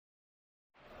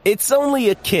It's only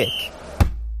a kick,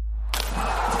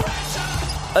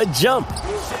 a jump,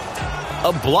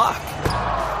 a block.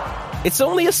 It's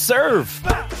only a serve.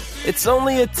 It's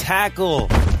only a tackle,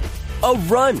 a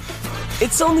run.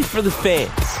 It's only for the fans.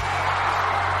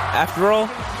 After all,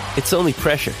 it's only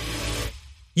pressure.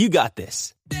 You got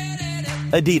this.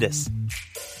 Adidas.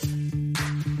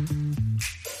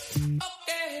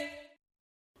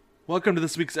 Welcome to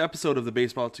this week's episode of the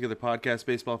Baseball Together podcast,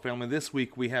 Baseball Family. This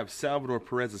week we have Salvador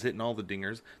Perez is hitting all the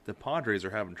dingers. The Padres are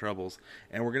having troubles.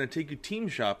 And we're going to take you team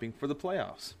shopping for the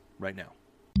playoffs right now.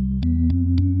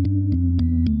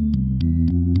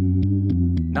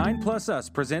 9+Us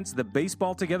presents the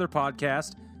Baseball Together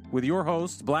podcast with your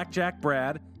hosts, Blackjack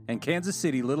Brad and Kansas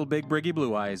City Little Big Briggy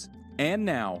Blue Eyes. And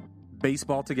now,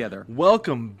 Baseball Together.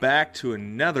 Welcome back to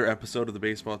another episode of the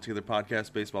Baseball Together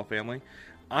podcast, Baseball Family.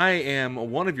 I am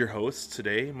one of your hosts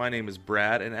today. My name is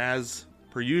Brad, and as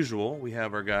per usual, we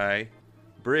have our guy,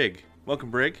 Brig.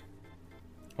 Welcome, Brig.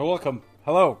 Welcome.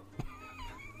 Hello.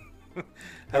 Hello.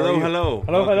 Hello,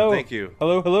 Welcome. hello. Thank you.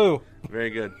 Hello. Very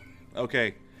good.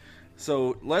 Okay,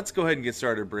 so let's go ahead and get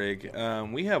started, Brig.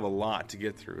 We have a lot to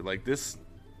get through. Like this,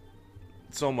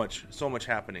 so much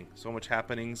happening. So much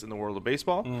happenings in the world of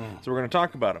baseball. So we're going to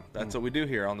talk about them. That's what we do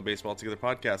here on the Baseball Together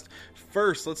podcast.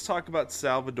 First, let's talk about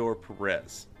Salvador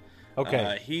Perez.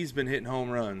 Okay. He's been hitting home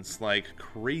runs like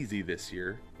crazy this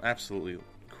year. Absolutely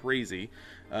crazy.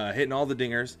 Hitting all the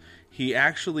dingers. He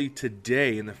actually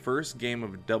today, in the first game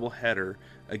of a doubleheader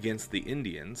against the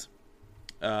Indians,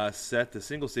 set the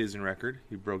single season record.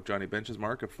 He broke Johnny Bench's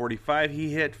mark of 45.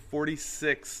 He hit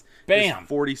 46. Bam! His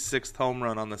 46th home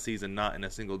run on the season, not in a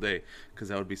single day, because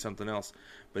that would be something else.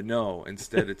 But no,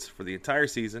 instead it's for the entire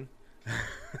season.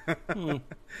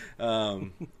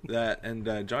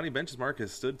 Johnny Bench's mark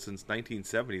has stood since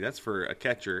 1970. That's for a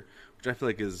catcher, which I feel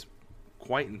like is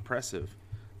quite impressive.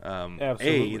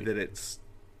 Absolutely. A, that it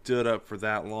stood up for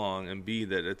that long, and B,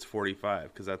 that it's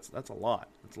 45, because that's a lot.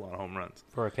 That's a lot of home runs.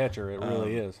 For a catcher, it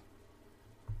really is.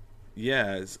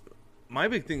 Yeah. My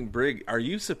big thing, Brig, are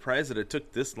you surprised that it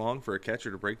took this long for a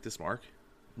catcher to break this mark?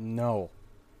 No.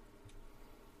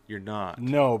 You're not.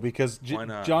 No, because Why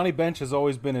not? Johnny Bench has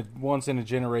always been a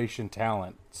once-in-a-generation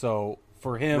talent. So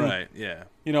for him, Right, yeah.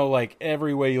 like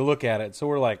every way you look at it. So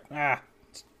we're like,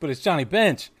 but it's Johnny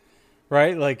Bench,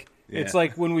 right? Like, It's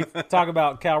like when we talk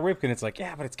about Cal Ripken, it's like,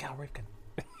 yeah, but it's Cal Ripken.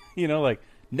 Like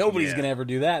nobody's going to ever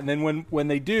do that. And then when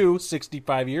they do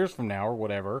 65 years from now or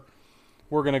whatever,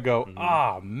 we're going to go,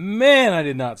 man, I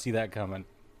did not see that coming.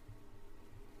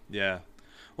 Yeah.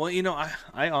 Well,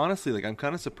 I honestly, I'm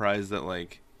kind of surprised that,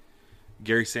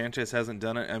 Gary Sanchez hasn't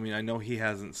done it. I mean, I know he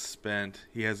hasn't been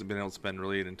able to spend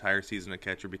really an entire season at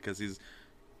catcher because he's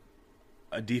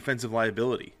a defensive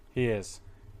liability. He is.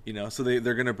 So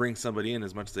they're going to bring somebody in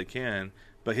as much as they can.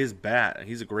 But his bat,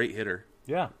 he's a great hitter.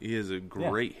 Yeah. He is a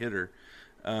great hitter.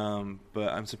 But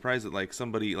I'm surprised that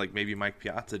somebody like maybe Mike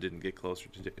Piazza didn't get closer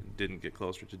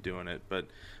to doing it. But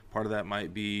part of that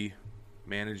might be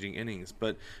managing innings.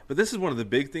 But this is one of the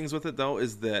big things with it though,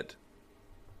 is that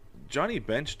Johnny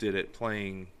Bench did it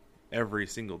playing every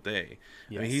single day.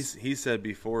 Yes. I mean, he said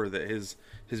before that his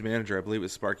manager, I believe it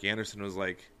was Sparky Anderson, was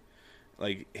like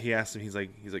he asked him, he's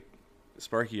like,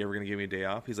 Sparky, you ever going to give me a day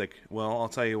off? He's like, well, I'll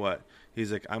tell you what.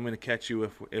 He's like, I'm going to catch you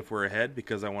if we're ahead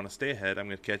because I want to stay ahead. I'm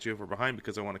going to catch you if we're behind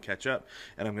because I want to catch up.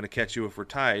 And I'm going to catch you if we're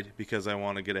tied because I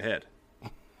want to get ahead.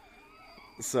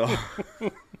 So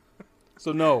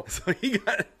no. So he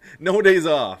got no days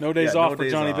off. No days off for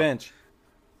Johnny Bench.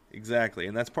 Exactly.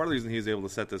 And that's part of the reason he was able to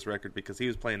set this record because he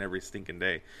was playing every stinking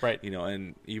day. Right.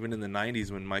 And even in the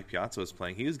 90s when Mike Piazza was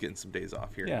playing, he was getting some days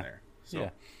off here and there.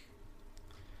 So,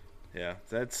 yeah,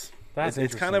 it's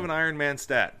kind of an Iron Man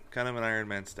stat.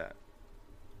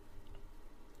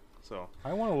 So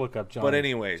I want to look up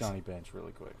Johnny Bench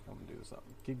really quick. I'm going to do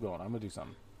something. Keep going. I'm going to do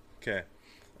something. Okay.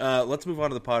 Let's move on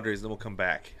to the Padres, and then we'll come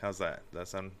back. How's that? Does that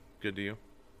sound good to you?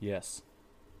 Yes.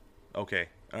 Okay.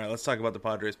 All right, let's talk about the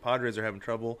Padres. Padres are having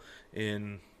trouble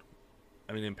in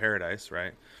paradise,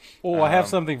 right? Oh, I have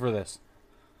something for this.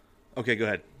 Okay, go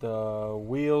ahead. The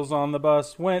wheels on the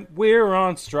bus went, we're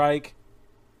on strike.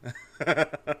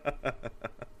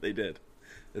 They did.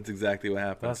 That's exactly what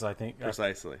happened. I think.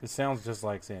 Precisely. It sounds just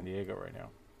like San Diego right now.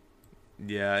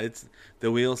 Yeah,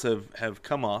 the wheels have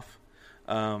come off.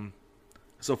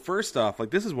 So first off,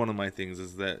 this is one of my things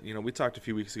is that, we talked a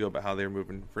few weeks ago about how they were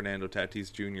moving Fernando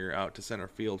Tatis Jr. out to center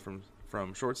field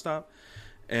from shortstop.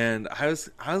 And I was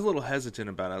a little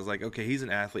hesitant about it. I was like, okay, he's an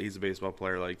athlete, he's a baseball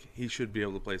player, he should be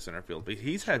able to play center field. But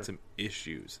he's had some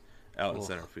issues out in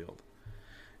center field.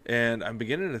 And I'm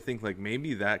beginning to think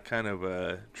maybe that kind of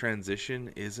a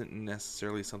transition isn't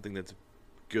necessarily something that's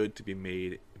good to be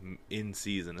made in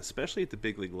season, especially at the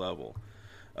big league level.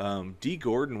 D.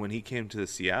 Gordon, when he came to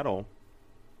Seattle,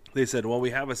 they said, well, we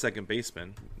have a second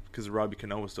baseman, because Robbie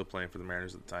Cano was still playing for the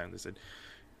Mariners at the time. They said,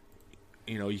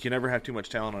 you know, you can never have too much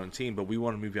talent on a team, but we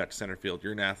want to move you out to center field.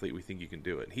 You're an athlete. We think you can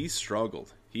do it. He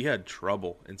struggled. He had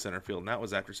trouble in center field, and that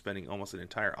was after spending almost an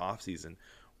entire offseason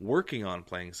working on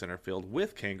playing center field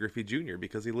with Ken Griffey Jr.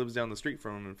 because he lives down the street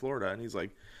from him in Florida. And he's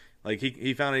like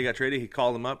he found out he got traded. He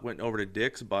called him up, went over to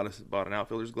Dick's, bought an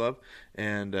outfielder's glove,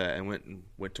 and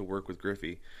went to work with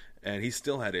Griffey. And he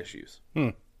still had issues.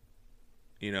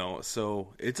 You know,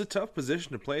 so it's a tough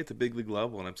position to play at the big league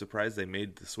level, and I'm surprised they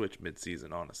made the switch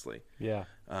midseason, honestly. Yeah.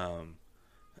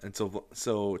 And so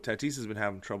Tatis has been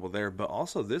having trouble there, but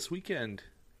also this weekend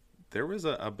there was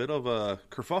a bit of a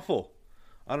kerfuffle.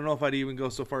 I don't know if I'd even go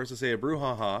so far as to say a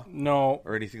brouhaha. No.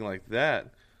 Or anything like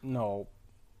that. No.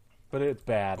 But it's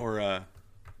bad. Or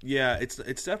yeah, it's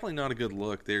definitely not a good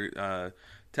look.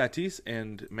 Tatis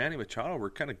and Manny Machado were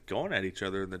kind of going at each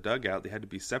other in the dugout. They had to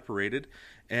be separated.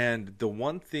 And the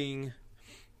one thing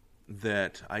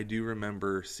that I do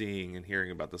remember seeing and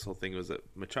hearing about this whole thing was that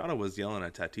Machado was yelling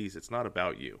at Tatis, "It's not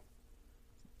about you."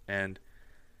 And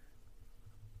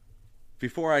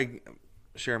before I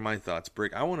share my thoughts,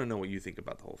 Brick, I want to know what you think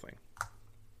about the whole thing,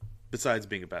 besides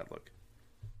being a bad look.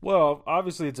 Well,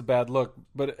 obviously it's a bad look,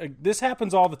 but this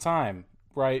happens all the time,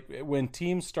 right? When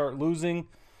teams start losing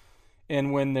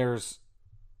and when there's,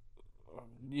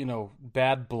 you know,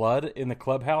 bad blood in the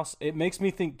clubhouse, it makes me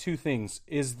think two things.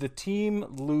 Is the team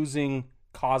losing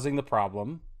causing the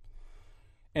problem?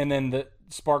 And then the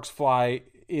sparks fly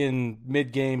in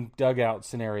mid-game dugout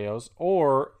scenarios,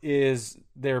 or is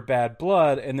there bad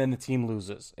blood and then the team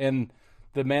loses? And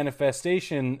the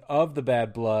manifestation of the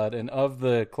bad blood and of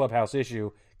the clubhouse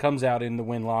issue comes out in the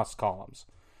win-loss columns.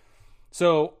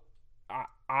 So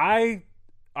I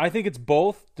think it's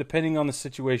both, depending on the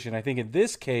situation. I think in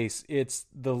this case, it's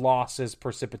the losses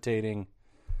precipitating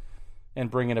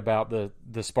and bringing about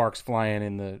the sparks flying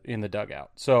in the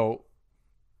dugout. So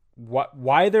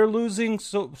why they're losing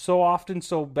so often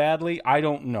so badly, I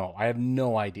don't know. I have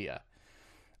no idea.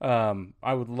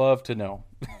 I would love to know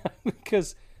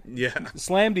because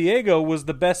Slam Diego was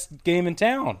the best game in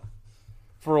town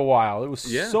for a while. It was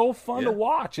so fun to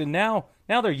watch, and now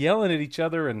they're yelling at each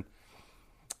other, and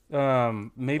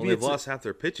maybe they've lost half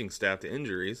their pitching staff to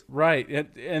injuries, right?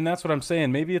 And that's what I'm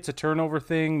saying. Maybe it's a turnover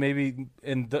thing. Maybe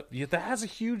that has a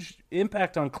huge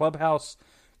impact on clubhouse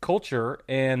culture,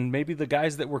 and maybe the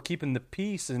guys that were keeping the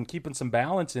peace and keeping some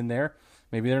balance in there,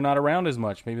 maybe they're not around as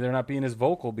much. Maybe they're not being as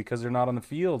vocal because they're not on the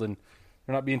field and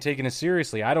they're not being taken as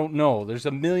seriously. I don't know. There's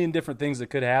a million different things that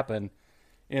could happen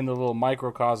in the little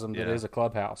microcosm that is a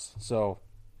clubhouse. So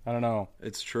I don't know.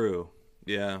 It's true.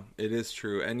 Yeah, it is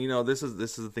true. And you know, this is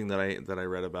the thing that I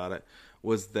read about it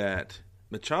was that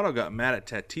Machado got mad at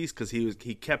Tatis because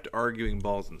he kept arguing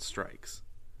balls and strikes.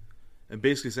 And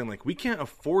basically saying, like, we can't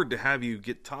afford to have you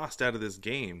get tossed out of this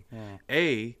game. Yeah.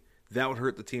 A, that would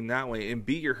hurt the team that way. And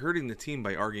B, you're hurting the team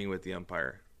by arguing with the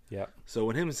umpire. Yeah. So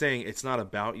when him saying it's not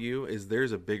about you,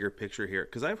 there's a bigger picture here.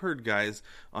 Because I've heard guys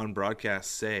on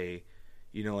broadcast say,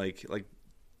 you know, like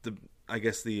the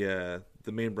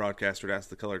main broadcaster would ask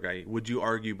the color guy, would you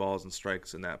argue balls and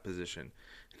strikes in that position?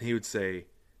 And he would say,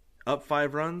 up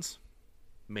 5 runs?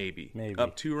 Maybe.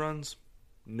 Up 2 runs?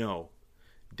 No.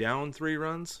 Down 3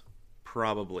 runs?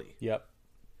 Probably. Yep.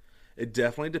 It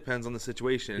definitely depends on the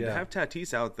situation. And to have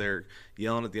Tatis out there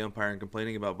yelling at the umpire and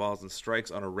complaining about balls and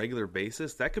strikes on a regular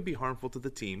basis, that could be harmful to the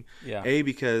team. Yeah. A,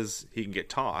 because he can get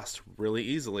tossed really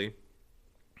easily.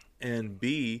 And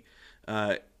B,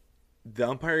 the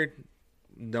umpire,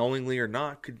 knowingly or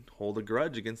not, could hold a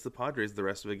grudge against the Padres the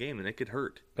rest of the game, and it could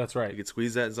hurt. That's right. You could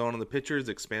squeeze that zone on the pitchers,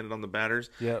 expand it on the batters,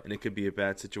 and it could be a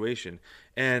bad situation.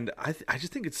 And I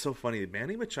just think it's so funny.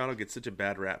 Manny Machado gets such a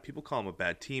bad rap. People call him a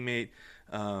bad teammate.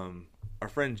 Our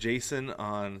friend Jason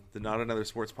on the Not Another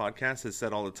Sports podcast has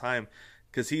said all the time,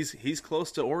 because he's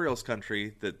close to Orioles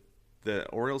country, that the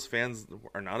Orioles fans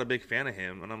are not a big fan of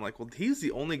him. And I'm like, well, he's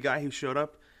the only guy who showed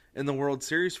up in the World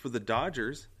Series for the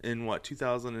Dodgers in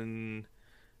 2018?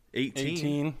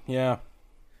 18, yeah.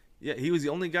 Yeah, he was the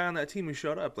only guy on that team who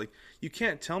showed up. Like, you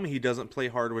can't tell me he doesn't play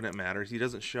hard when it matters. He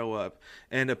doesn't show up.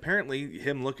 And apparently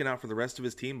him looking out for the rest of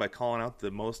his team by calling out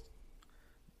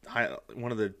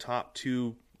one of the top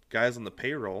 2 guys on the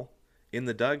payroll in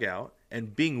the dugout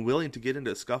and being willing to get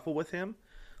into a scuffle with him,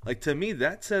 like, to me,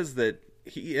 that says that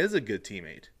he is a good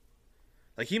teammate.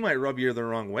 Like, he might rub you the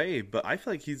wrong way, but I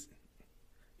feel like he's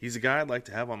a guy I'd like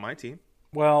to have on my team.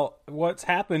 Well,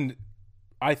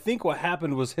 I think what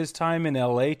happened was his time in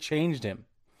LA changed him.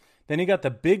 Then he got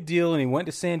the big deal and he went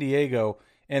to San Diego,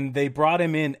 and they brought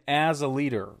him in as a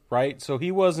leader, right? So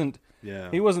he wasn't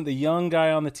the young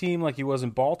guy on the team like he was in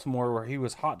Baltimore, where he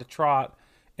was hot to trot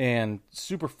and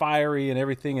super fiery and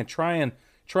everything, and trying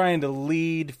to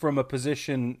lead from a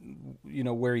position,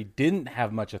 where he didn't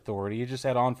have much authority. He just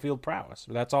had on-field prowess.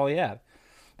 That's all he had.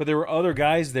 But there were other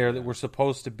guys there that were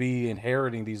supposed to be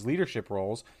inheriting these leadership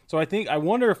roles. So I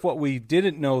wonder if what we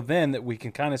didn't know then that we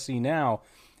can kind of see now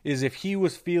is if he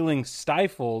was feeling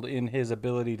stifled in his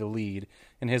ability to lead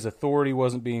and his authority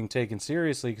wasn't being taken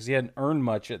seriously because he hadn't earned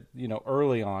much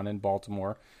early on in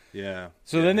Baltimore. Yeah.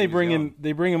 So then they bring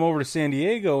him over to San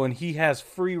Diego, and he has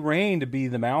free reign to be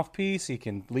the mouthpiece. He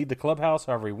can lead the clubhouse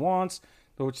however he wants,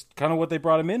 which is kind of what they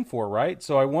brought him in for, right?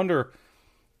 So I wonder,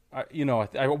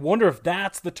 I wonder if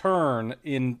that's the turn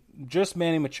in just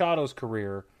Manny Machado's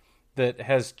career that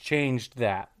has changed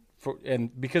that.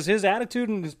 And because his attitude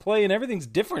and his play and everything's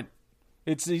different.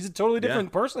 He's a totally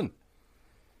different person.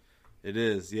 It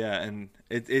is, yeah, and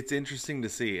it's interesting to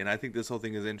see, and I think this whole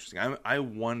thing is interesting. I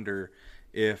wonder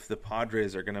if the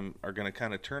Padres are gonna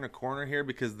kind of turn a corner here,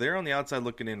 because they're on the outside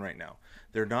looking in right now.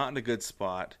 They're not in a good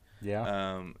spot.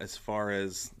 Yeah. As far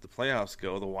as the playoffs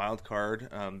go, the wild card.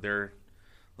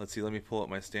 Let's see. Let me pull up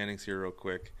my standings here real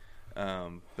quick.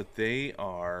 But they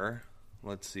are.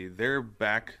 Let's see. They're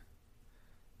back.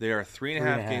 They are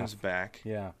 3.5 games back.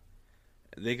 Yeah.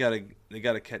 They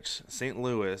gotta catch St.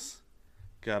 Louis.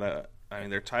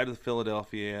 They're tied with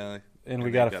Philadelphia. And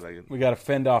we gotta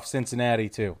fend off Cincinnati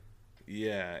too.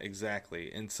 Yeah,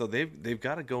 exactly. And so they've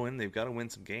got to go in. They've got to win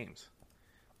some games.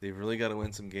 They've really got to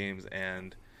win some games.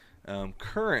 And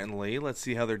currently, let's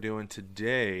see how they're doing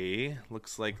today.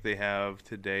 Looks like they have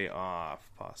today off,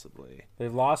 possibly.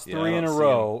 They've lost 3 in a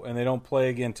row, and they don't play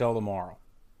again till tomorrow.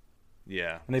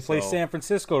 Yeah. And they play San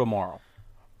Francisco tomorrow.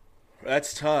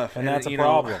 That's tough. And that's a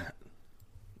problem.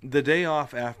 The day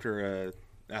off after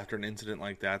an incident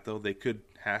like that, though, they could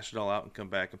hash it all out and come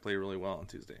back and play really well on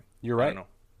Tuesday. You're right. I don't know.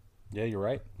 Yeah, you're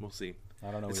right. We'll see.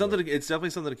 I don't know. It's definitely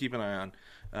something to keep an eye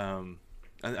on.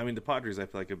 The Padres, I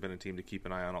feel like, have been a team to keep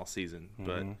an eye on all season.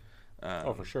 Mm-hmm.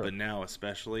 But for sure. But now,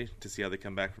 especially to see how they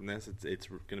come back from this, it's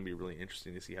going to be really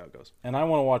interesting to see how it goes. And I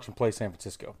want to watch them play San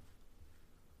Francisco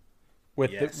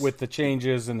with the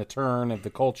changes and the turn of the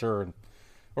culture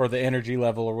or the energy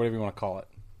level or whatever you want to call it.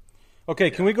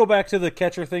 Okay, can we go back to the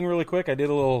catcher thing really quick? I did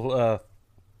a little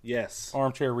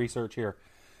armchair research here.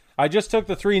 I just took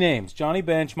the 3 names: Johnny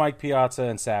Bench, Mike Piazza,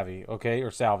 and Salvi.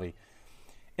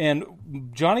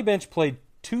 And Johnny Bench played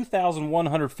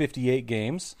 2,158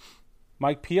 games.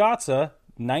 Mike Piazza,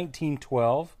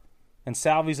 1912. And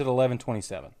Salvi's at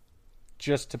 1127.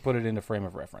 Just to put it into frame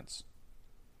of reference.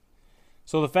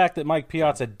 So the fact that Mike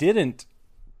Piazza didn't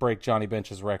break Johnny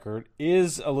Bench's record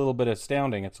is a little bit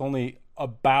astounding. It's only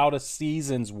about a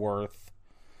season's worth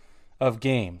of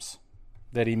games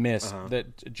that he missed,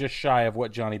 that just shy of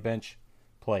what Johnny Bench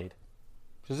played,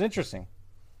 which is interesting.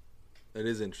 That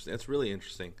is interesting. That's really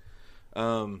interesting. I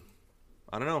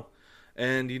don't know.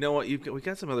 And you know what? We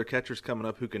got some other catchers coming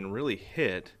up who can really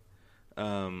hit.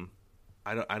 I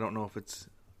don't know if it's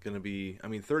going to be.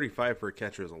 35 for a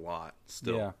catcher is a lot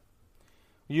still. Yeah.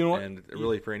 You know what? And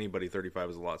really, for anybody, 35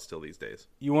 is a lot still these days.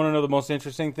 You want to know the most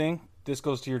interesting thing? This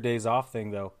goes to your days off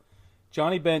thing, though.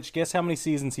 Johnny Bench, guess how many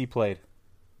seasons he played?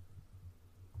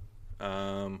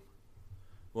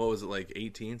 What was it, like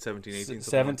 18, 17, 18?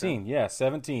 17, like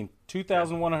 17.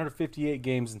 2,158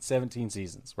 games in 17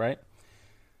 seasons, right?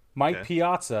 Mike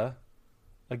Piazza,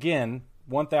 again,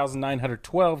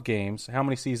 1,912 games. How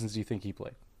many seasons do you think he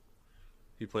played?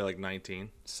 He played like 19.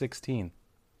 16.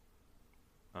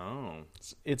 Oh.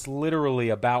 It's literally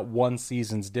about one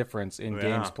season's difference in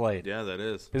games played. Yeah, that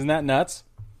is. Isn't that nuts?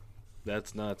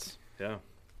 That's nuts. Yeah.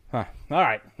 Huh. All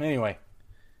right. Anyway.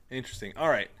 Interesting. All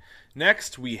right.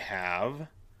 Next we have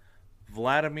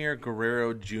Vladimir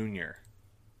Guerrero Jr.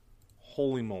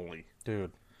 Holy moly.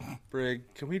 Dude.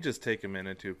 Brig, can we just take a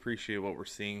minute to appreciate what we're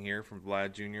seeing here from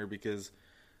Vlad Jr. because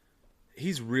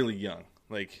he's really young.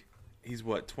 Like, he's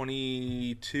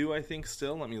 22, I think,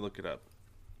 still? Let me look it up.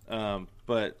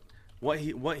 But what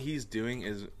he's doing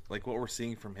is, like, what we're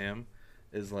seeing from him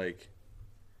is, like,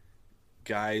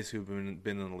 guys who've been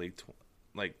in the league,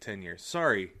 10 years.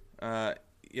 Sorry. Yeah,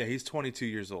 he's 22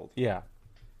 years old. Yeah.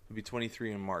 He'll be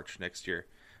 23 in March next year.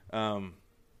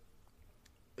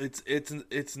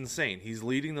 It's insane. He's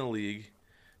leading the league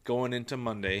going into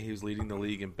Monday. He was leading the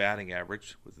league in batting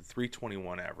average with a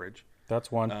 321 average. That's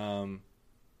one.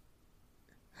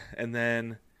 And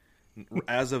then,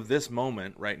 as of this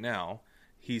moment, right now,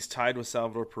 he's tied with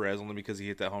Salvador Perez only because he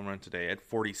hit that home run today at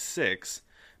 46.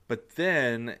 But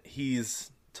then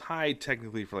he's tied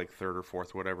technically for like third or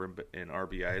fourth, whatever, in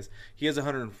RBIs. He has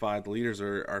 105. The leaders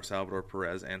are Salvador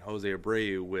Perez and Jose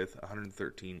Abreu with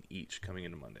 113 each coming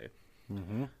into Monday.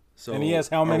 Mm-hmm. So and he has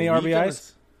how many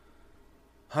RBIs?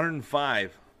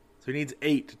 105. So he needs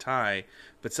 8 to tie,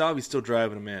 but Salvi's still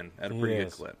driving him in at a pretty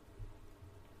good clip.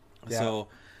 Yeah. So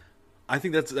I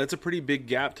think that's a pretty big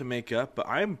gap to make up. But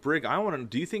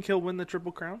do you think he'll win the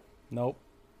Triple Crown? Nope.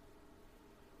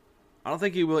 I don't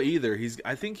think he will either.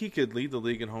 I think he could lead the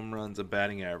league in home runs and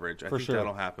batting average. I think sure.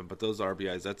 that'll happen. But those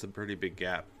RBIs, that's a pretty big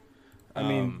gap. I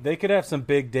mean, they could have some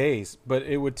big days, but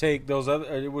it would take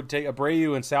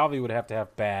Abreu and Salvi would have to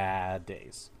have bad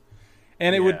days.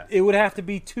 And it would have to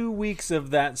be 2 weeks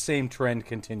of that same trend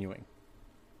continuing.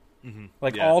 Mm-hmm.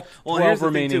 Like all 12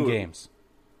 remaining games.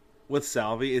 With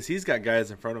Salvi is he's got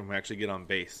guys in front of him who actually get on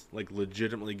base, like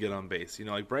legitimately get on base. You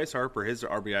know, like Bryce Harper, his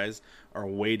RBIs are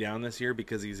way down this year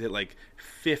because he's hit like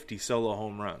 50 solo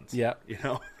home runs. Yeah. You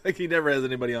know, like he never has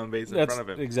anybody on base in front of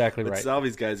him. Exactly but right.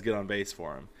 Salvi's guys get on base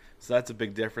for him. So that's a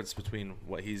big difference between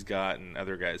what he's got and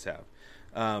other guys have.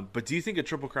 But do you think a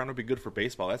Triple Crown would be good for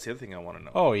baseball? That's the other thing I want to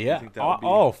know. Oh, yeah.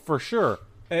 For sure.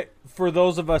 For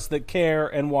those of us that care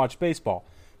and watch baseball.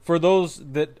 For those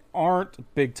that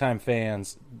aren't big-time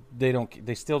fans,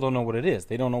 they still don't know what it is.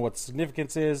 They don't know what the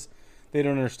significance is. They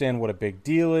don't understand what a big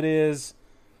deal it is.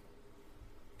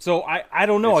 So I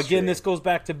don't know. Again, this goes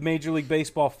back to Major League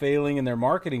Baseball failing in their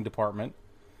marketing department.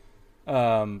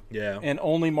 And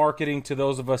only marketing to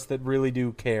those of us that really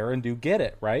do care and do get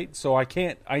it, right? So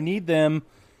I need them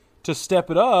to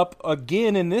step it up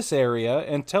again in this area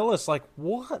and tell us like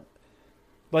what?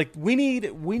 Like we need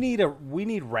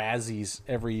Razzies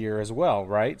every year as well,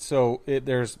 right? So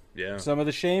there's some of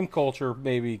the shame culture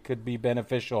maybe could be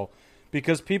beneficial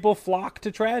because people flock to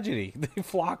tragedy. They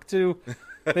flock to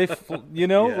like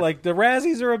the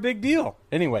Razzies are a big deal.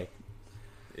 Anyway,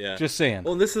 yeah, just saying.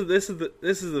 Well, this is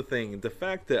the thing. The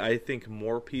fact that I think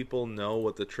more people know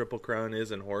what the Triple Crown is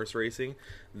in horse racing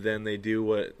than they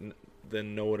do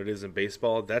know what it is in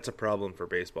baseball. That's a problem for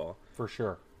baseball for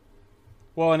sure.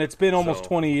 Well, and it's been almost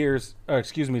 20 years.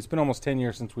 It's been almost 10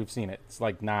 years since we've seen it. It's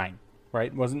like 9,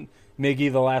 right? Wasn't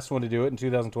Miggy the last one to do it in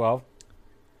 2012?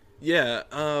 Yeah,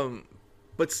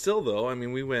 but still, though, I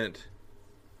mean, we went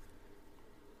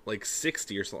like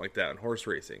 60 or something like that in horse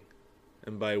racing.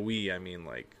 And by we, I mean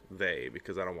like they,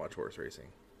 because I don't watch horse racing.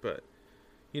 But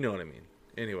you know what I mean.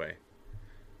 Anyway.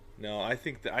 No, I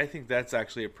think that's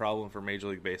actually a problem for Major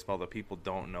League Baseball, that people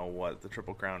don't know what the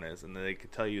Triple Crown is, and they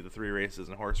could tell you the 3 races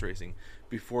in horse racing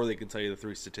before they can tell you the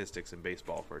 3 statistics in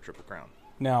baseball for a Triple Crown.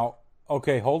 Now,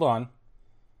 okay, hold on.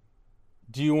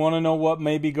 Do you want to know what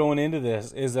may be going into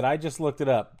this? Is that I just looked it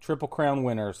up. Triple Crown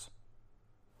winners.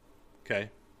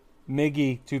 Okay.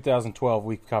 Miggy 2012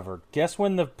 we've covered. Guess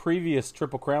when the previous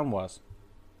Triple Crown was?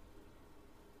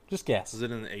 Just guess. Was it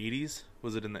in the 80s?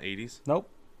 Was it in the 80s? Nope.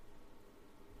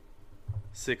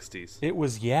 60s. It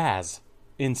was Yaz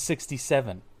in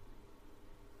 67.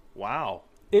 Wow.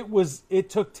 It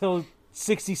took till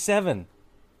 67.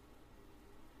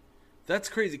 That's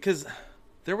crazy, because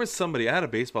there was somebody, I had a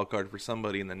baseball card for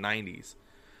somebody in the 90s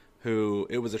who,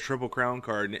 it was a Triple Crown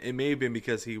card, and it may have been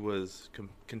because he was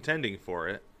contending for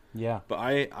it. Yeah. But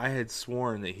I had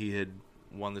sworn that he had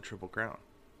won the Triple Crown.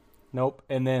 Nope.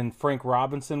 And then Frank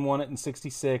Robinson won it in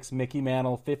 66, Mickey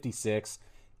Mantle 56,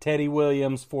 Teddy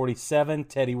Williams 47,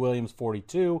 Teddy Williams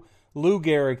 42, Lou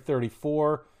Gehrig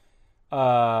 34,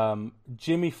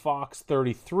 Jimmy Fox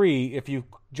 33. If you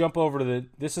jump over to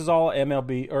this is all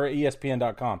MLB or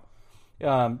ESPN.com.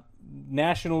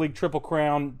 National League Triple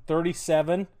Crown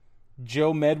 37,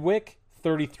 Joe Medwick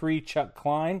 33, Chuck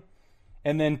Klein,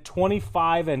 and then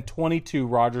 25 and 22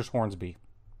 Rogers Hornsby.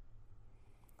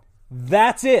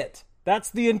 That's it. That's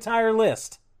the entire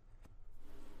list.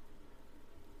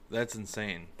 That's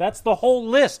insane. That's the whole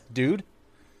list, dude.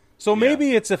 So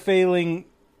maybe it's a failing,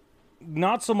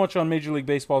 not so much on Major League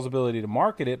Baseball's ability to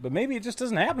market it, but maybe it just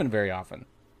doesn't happen very often.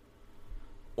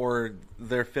 Or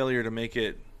their failure to make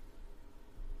it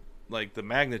like the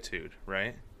magnitude,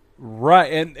 right?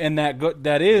 Right, and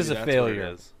that is a failure. What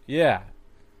it is. Yeah.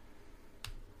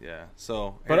 Yeah.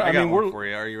 So, but I got one for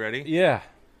you. Are you ready? Yeah.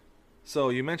 So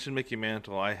you mentioned Mickey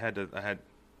Mantle. I had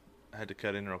to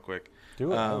cut in real quick.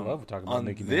 Do it. I love talking about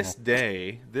Mickey Mantle. On this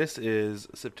day, this is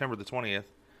September the 20th,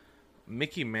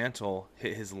 Mickey Mantle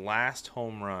hit his last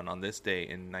home run on this day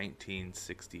in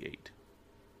 1968.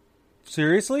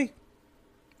 Seriously?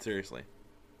 Seriously.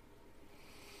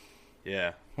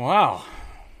 Yeah. Wow.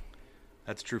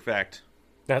 That's a true fact.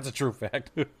 That's a true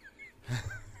fact.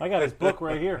 I got his book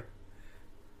right here.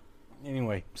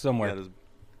 Anyway, somewhere.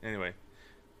 Anyway,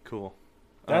 cool.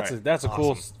 That's a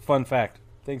cool, fun fact.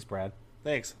 Thanks, Brad.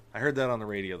 Thanks. I heard that on the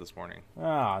radio this morning.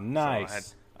 Ah, nice.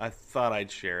 So I thought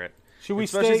I'd share it. Should we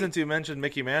Especially stay? since you mentioned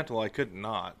Mickey Mantle, I could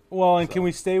not. Well, and can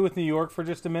we stay with New York for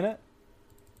just a minute?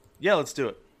 Yeah, let's do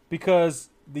it. Because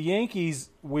the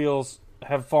Yankees' wheels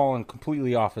have fallen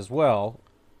completely off as well,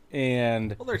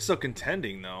 and Well, they're still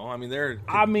contending, though. I mean, they're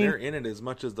in it as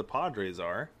much as the Padres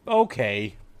are.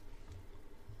 okay,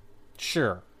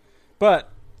 sure,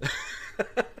 but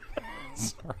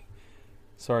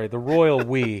sorry, the royal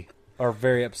we are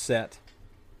very upset,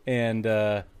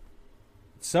 and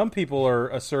some people are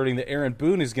asserting that Aaron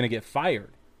Boone is going to get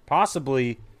fired,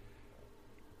 possibly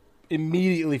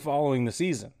immediately following the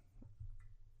season.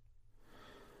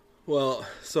 Well,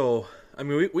 so I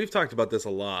mean, we've talked about this a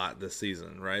lot this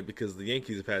season, right? Because the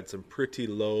Yankees have had some pretty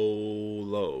low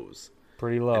lows.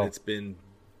 Pretty low. And it's been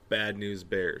bad news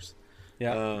bears.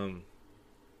 Yeah.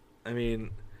 I mean,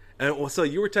 so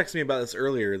you were texting me about this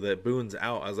earlier that Boone's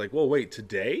out. I was like, well, wait,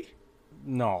 today?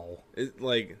 No.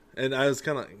 And I was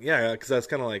kind of, yeah, because I was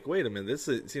kind of like, wait a minute,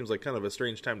 it seems like kind of a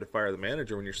strange time to fire the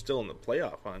manager when you're still in the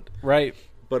playoff hunt. Right.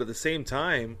 But at the same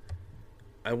time,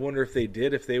 I wonder if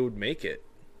they would make it.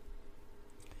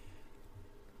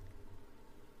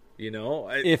 You know,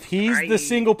 If he's the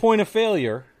single point of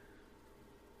failure,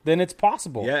 then it's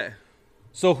possible. Yeah.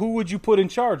 So who would you put in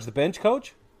charge? The bench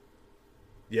coach?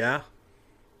 Yeah.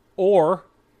 Or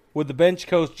would the bench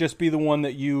coach just be the one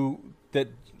that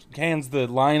hands the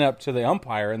lineup to the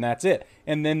umpire and that's it?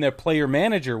 And then the player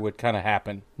manager would kind of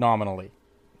happen nominally.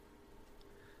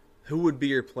 Who would be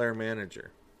your player manager?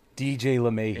 DJ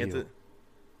LeMahieu.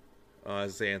 I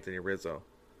was say Anthony Rizzo.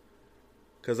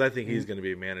 Because I think he's going to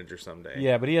be a manager someday.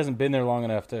 Yeah, but he hasn't been there long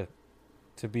enough to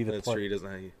be the That's player. true. He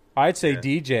doesn't have... I'd say Yeah.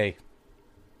 DJ.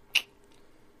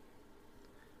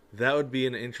 That would be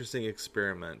an interesting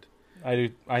experiment.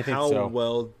 I think How so.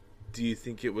 well do you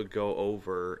think it would go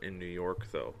over in New York,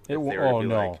 though?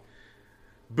 No.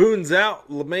 Boone's out,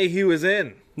 LeMahieu is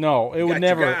in. No, it would Got your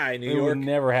never. guy, New it York. would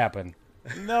never happen.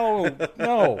 No.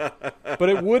 But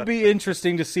it would be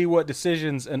interesting to see what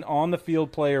decisions an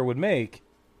on-the-field player would make,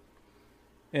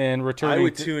 and returning. I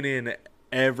would tune in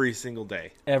every single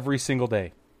day. every single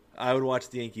day. I would watch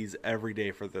the Yankees every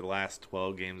day for the last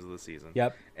 12 games of the season.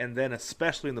 Yep. And then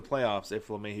especially in the playoffs, if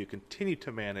LeMahieu continued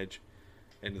to manage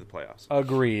into the playoffs.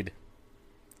 Agreed.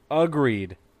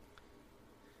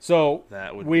 So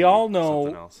That would we be all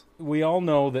something know else.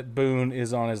 that Boone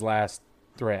is on his last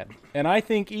thread, and I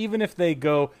think even if they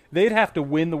go, they'd have to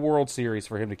win the World Series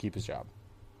for him to keep his job.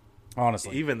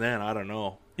 Honestly, Even then, I don't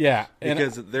know. yeah,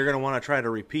 Because they're going to want to try to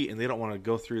repeat, and they don't want to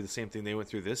go through the same thing they went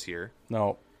through this year.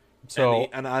 no. So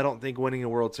And I don't think winning a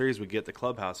World Series would get the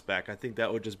clubhouse back. I think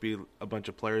that would just be a bunch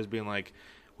of players being like,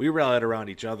 we rallied around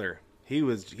each other. He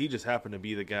just happened to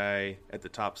be the guy at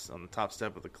on the top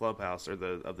step of the clubhouse or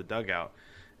of the dugout,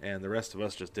 and the rest of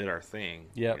us just did our thing.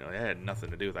 Yep. It had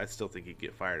nothing to do with it. I still think he'd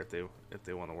get fired if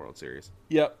they won the World Series.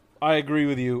 Yep, I agree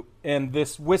with you. And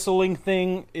this whistling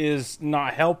thing is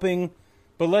not helping.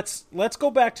 But let's go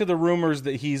back to the rumors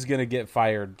that he's going to get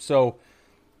fired. So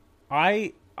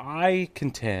I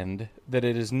contend that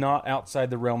it is not outside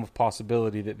the realm of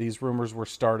possibility that these rumors were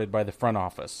started by the front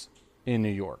office in New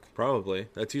York. Probably.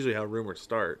 That's usually how rumors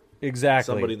start.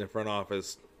 Exactly. Somebody in the front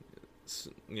office,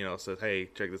 says, "Hey,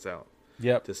 check this out."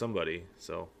 Yep. To somebody.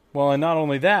 So Well, and not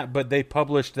only that, but they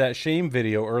published that shame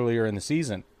video earlier in the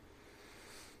season.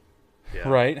 yeah.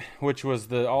 Right, which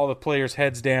was all the players'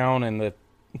 heads down and the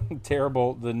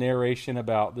the narration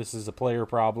about this is a player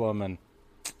problem. And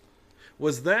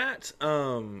Was that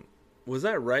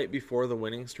right before the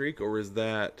winning streak, or was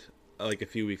that like a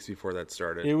few weeks before that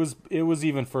started? it was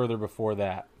even further before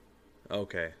that.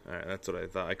 Okay, all right, that's what I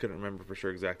thought. I couldn't remember for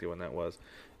sure exactly when that was.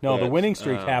 No, the But, winning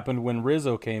streak happened when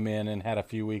Rizzo came in and had a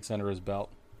few weeks under his belt.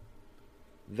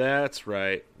 That's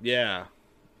right. Yeah,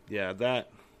 that's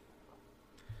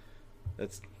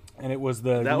And it was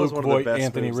the That was Luke one of the Voigt, best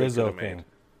Anthony moves they Rizzo could've made. thing.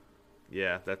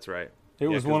 yeah, that's right. It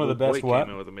was 'cause one of the Luke best Voigt what?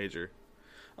 came in with a major.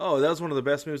 Oh, that was one of the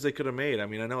best moves they could have made. I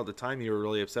mean, I know at the time you were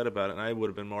really upset about it, and I would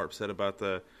have been more upset about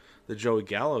the Joey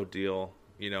Gallo deal.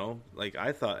 Like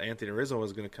I thought Anthony Rizzo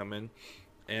was going to come in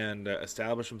and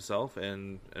establish himself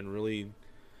and really,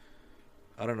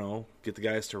 I don't know, get the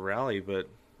guys to rally. But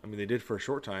I mean, they did for a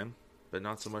short time, but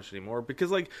not so much anymore.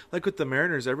 Because like with the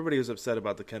Mariners, everybody was upset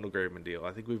about the Kendall Graveman deal.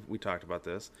 I think we talked about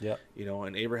this. Yep.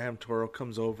 And Abraham Toro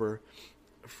comes over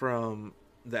from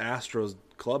the Astros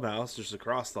clubhouse just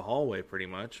across the hallway pretty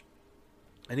much,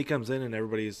 and he comes in and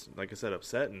everybody's, like I said,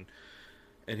 upset, and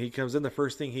he comes in, the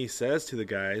first thing he says to the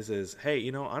guys is, hey,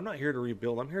 I'm not here to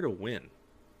rebuild, I'm here to win.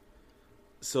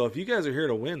 So if you guys are here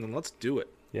to win, then let's do it.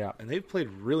 Yeah. And they've played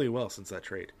really well since that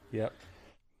trade. Yep.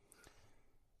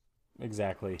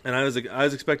 exactly. And I was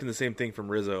expecting the same thing from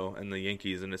Rizzo and the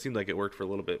Yankees, and it seemed like it worked for a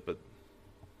little bit, but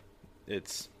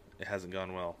it hasn't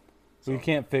gone well. So you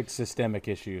can't fix systemic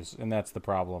issues, and that's the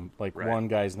problem. Like, Right. one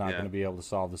guy's not Yeah. going to be able to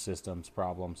solve the system's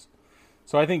problems.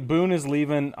 So I think Boone is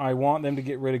leaving. I want them to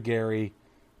get rid of Gary,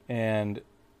 and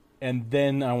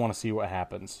then I want to see what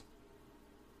happens.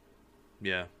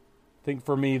 Yeah. I think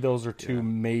for me, those are two Yeah.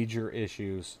 major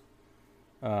issues.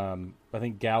 I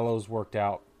think Gallows worked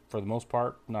out for the most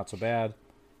part, not so bad.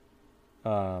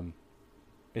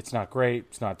 It's not great.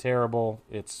 It's not terrible.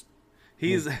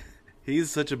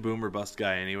 He's such a boomer bust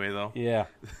guy anyway, though. Yeah.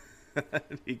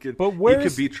 he could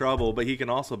where's- be trouble, but he can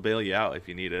also bail you out if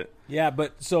you need it. Yeah,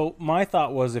 but so my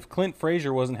thought was, if Clint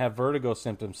Frazier wasn't have vertigo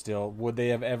symptoms still, would they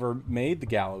have ever made the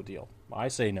Gallo deal? I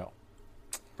say no.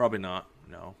 Probably not.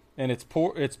 No. And it's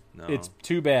poor. It's No.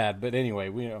 too bad. But anyway,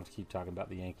 we don't have to keep talking about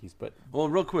the Yankees. But Well,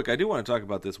 real quick, I do want to talk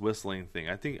about this whistling thing.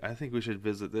 I think we should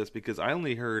visit this because I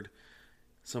only heard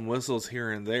some whistles here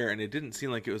and there, and it didn't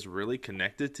seem like it was really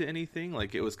connected to anything.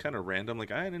 Like, it was kind of random. Like,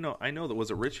 I didn't know. I know that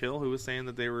was it Rich Hill who was saying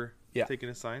that they were Yeah. taking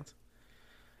his signs.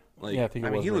 Like, Yeah, I think it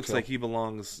mean, was he Rich looks Hill. like he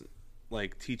belongs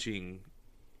like teaching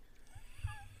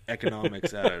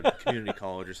economics at a community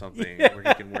college or something, where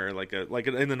he can wear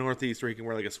in the Northeast where he can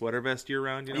wear like a sweater vest year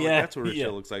round. You know, Yeah, like, that's what Rich yeah.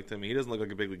 Hill looks like to me. He doesn't look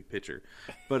like a big league pitcher,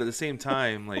 but at the same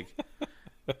time, like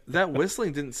that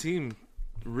whistling didn't seem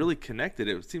really connected.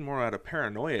 It seemed more out of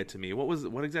paranoia to me.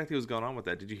 What exactly was going on with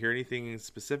that? Did you hear anything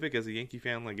specific as a Yankee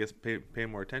fan? I guess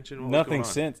paying more attention. What was nothing going on?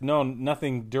 since. No,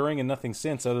 nothing during and nothing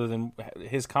since, other than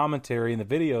his commentary and the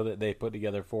video that they put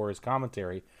together for his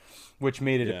commentary, which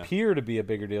made it Yeah. appear to be a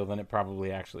bigger deal than it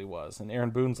probably actually was. And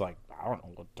Aaron Boone's like, I don't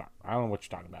know what you're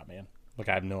talking about, man. Like,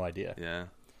 I have no idea. Yeah,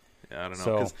 I don't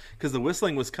know, So- because the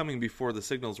whistling was coming before the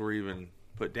signals were even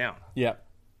put down. Yeah.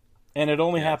 And it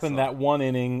only Yeah, happened so- that one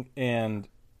inning, and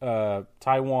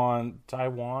Taiwan,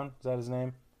 is that his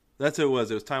name? That's who it was.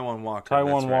 It was Taiwan Walker.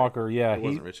 Taiwan That's right. Walker, yeah. It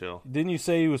wasn't Rich Hill. Didn't you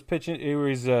say he was pitching? He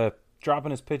was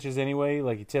dropping his pitches anyway.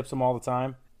 Like, he tips them all the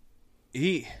time.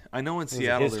 I know in a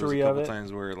Seattle there was a history of couple it.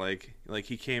 times where like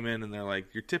he came in and they're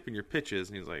like, "You're tipping your pitches,"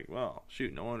 and he's like, "Well,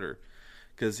 shoot, no wonder,"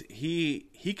 because he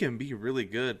can be really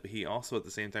good, but he also at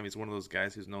the same time he's one of those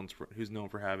guys who's known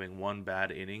for having one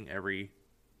bad inning every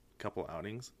couple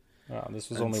outings. Oh, this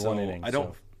was And only so one inning. I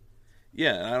don't. so-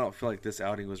 Yeah, and I don't feel like this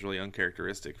outing was really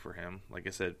uncharacteristic for him. Like I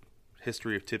said,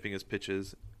 history of tipping his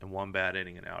pitches and one bad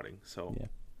inning and outing. So Yeah.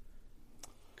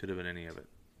 could have been any of it.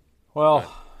 Well,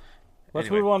 let's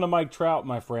anyway. move on to Mike Trout,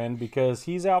 my friend, because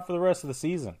he's out for the rest of the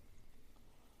season.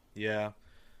 Yeah.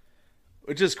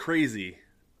 Which is crazy.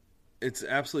 It's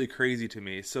absolutely crazy to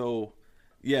me. So,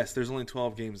 yes, there's only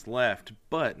 12 games left,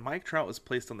 but Mike Trout was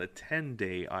placed on the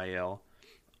 10-day IL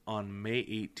on May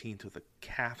 18th with a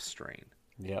calf strain.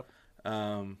 Yep.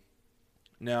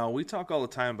 Now, we talk all the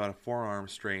time about a forearm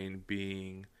strain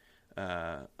being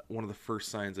one of the first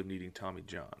signs of needing Tommy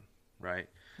John, right?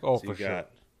 Oh, so for you sure.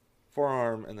 got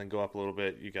forearm and then go up a little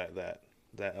bit, you got that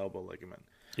elbow ligament.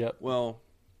 Yep. Well,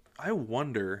 I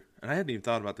wonder, and I hadn't even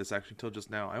thought about this actually until just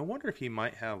now, I wonder if he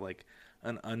might have like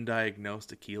an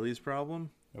undiagnosed Achilles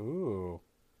problem Ooh.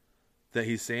 that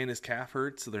he's saying his calf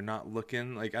hurts, so they're not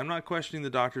looking. Like, I'm not questioning the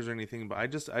doctors or anything, but I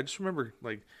just remember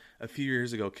like a few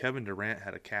years ago, Kevin Durant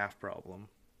had a calf problem.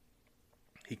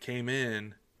 He came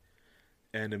in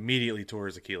and immediately tore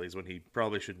his Achilles when he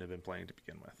probably shouldn't have been playing to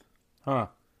begin with. Huh.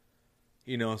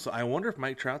 You know, so I wonder if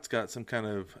Mike Trout's got some kind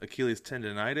of Achilles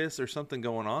tendonitis or something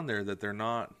going on there that they're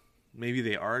not. Maybe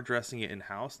they are addressing it in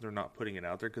house. They're not putting it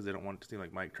out there because they don't want it to seem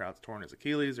like Mike Trout's torn his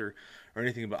Achilles or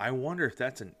anything. But I wonder if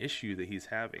that's an issue that he's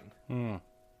having, and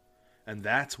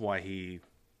that's why he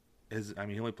is. I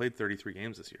mean, he only played 33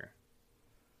 games this year.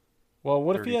 Well,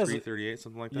 what if he has? 38,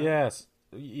 something like that. Yes.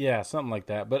 Yeah, something like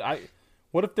that. But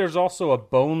what if there's also a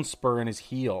bone spur in his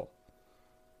heel?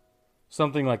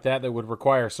 Something like that would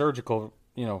require surgical,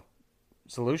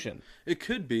 solution. It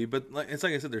could be, but it's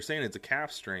like I said, they're saying it's a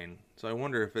calf strain. So I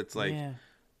wonder if it's like Yeah.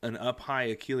 an up high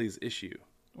Achilles issue.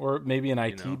 Or maybe an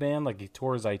IT know. band, like he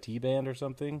tore his IT band or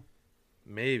something.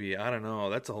 Maybe, I don't know.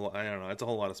 That's a whole. I don't know. It's a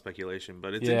whole lot of speculation,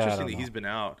 but it's Yeah, I interesting don't that know. he's been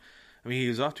out. I mean, he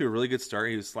was off to a really good start.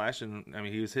 He was slashing. I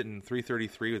mean, he was hitting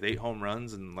 333 with 8 home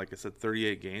runs and, like I said,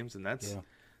 38 games, and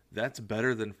that's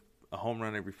better than a home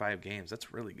run every 5 games.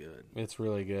 That's really good. It's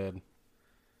really good.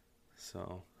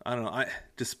 So I don't know.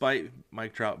 Despite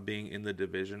Mike Trout being in the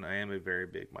division, I am a very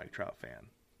big Mike Trout fan.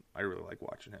 I really like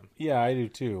watching him. Yeah, I do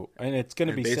too. And it's going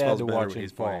to And be sad baseball's to better watch when him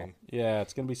he's fall. playing. Yeah,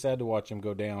 it's going to be sad to watch him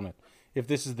go down. And if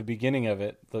this is the beginning of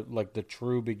it, the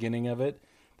true beginning of it,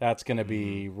 that's going to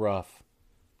be rough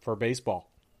for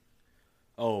baseball.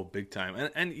 Oh, big time.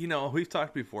 And you know, we've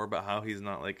talked before about how he's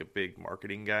not like a big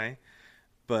marketing guy,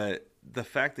 but the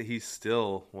fact that he's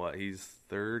still, he's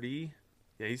 30?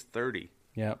 Yeah, he's 30.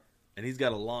 Yep. And he's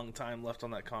got a long time left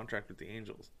on that contract with the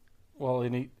Angels. Well,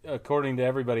 and according to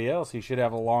everybody else, he should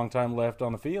have a long time left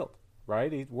on the field,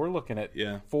 right? We're looking at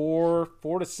 4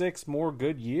 to 6 more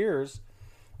good years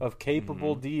of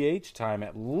capable DH time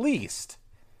at least.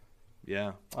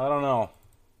 Yeah. I don't know.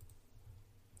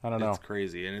 It's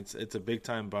crazy, and it's a big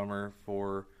time bummer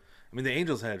for. I mean, the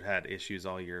Angels have had issues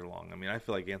all year long. I mean, I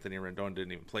feel like Anthony Rendon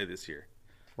didn't even play this year.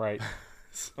 Right.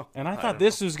 So, and I thought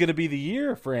this was going to be the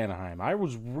year for Anaheim. I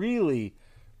was really,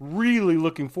 really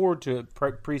looking forward to it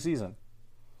preseason.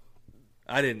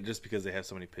 I didn't, just because they have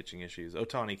so many pitching issues.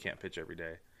 Ohtani can't pitch every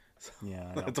day. So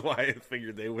yeah, that's why I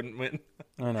figured they wouldn't win.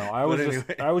 I know. I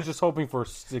was just hoping for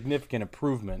significant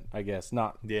improvement, I guess.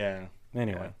 Not. Yeah.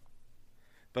 Anyway. Yeah.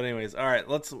 But anyways, all right.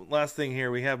 Last thing here.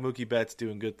 We have Mookie Betts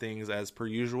doing good things as per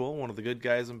usual. One of the good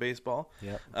guys in baseball.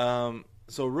 Yep.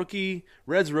 So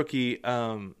Reds rookie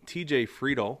TJ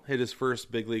Friedl hit his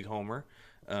first big league homer.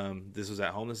 This was at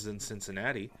home. This is in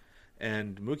Cincinnati,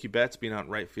 and Mookie Betts being out in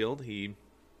right field, he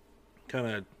kind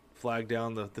of flagged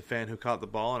down the fan who caught the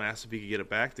ball and asked if he could get it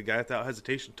back. The guy without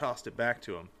hesitation tossed it back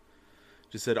to him.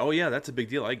 Just said, "Oh yeah, that's a big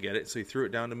deal. I get it." So he threw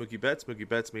it down to Mookie Betts. Mookie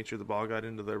Betts made sure the ball got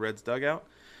into the Reds dugout.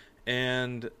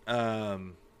 And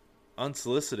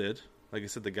unsolicited, like I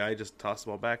said, the guy just tossed the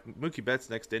ball back. Mookie Betts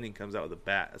next inning comes out with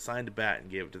a signed bat,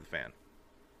 and gave it to the fan.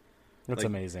 That's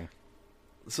amazing.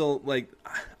 So,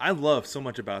 I love so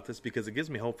much about this because it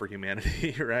gives me hope for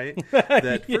humanity, right?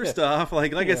 That first off, I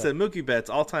said, Mookie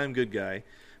Betts, all-time good guy,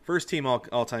 first team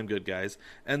all-time good guys,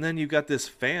 and then you've got this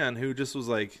fan who just was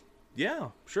like, yeah,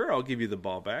 sure, I'll give you the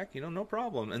ball back, no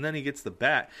problem. And then he gets the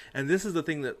bat. And this is the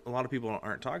thing that a lot of people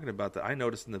aren't talking about that I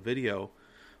noticed in the video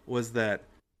was that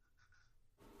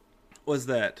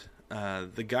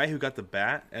the guy who got the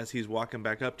bat, as he's walking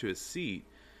back up to his seat,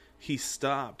 he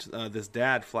stopped. This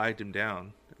dad flagged him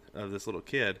down, this little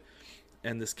kid,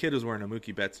 and this kid was wearing a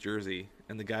Mookie Betts jersey,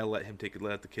 and the guy let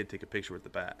the kid take a picture with the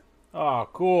bat. Oh,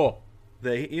 cool.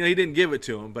 He didn't give it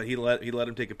to him, but he let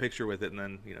him take a picture with it, and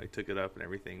then he took it up and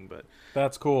everything. But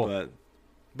that's cool.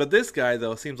 But this guy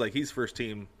though seems like he's first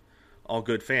team all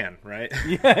good fan, right?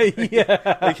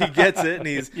 Yeah. He gets it, and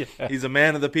he's a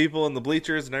man of the people and the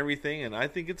bleachers and everything. And I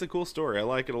think it's a cool story. I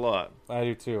like it a lot. I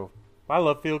do too. I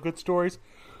love feel good stories.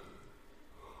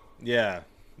 Yeah,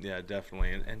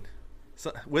 definitely. And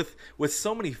so with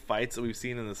so many fights that we've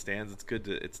seen in the stands,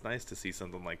 it's nice to see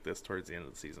something like this towards the end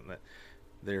of the season, that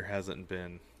there hasn't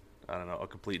been, I don't know, a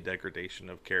complete degradation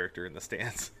of character in the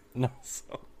stands. No.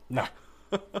 No.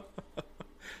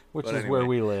 Which is anyway. where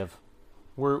we live.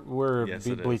 We're Yes,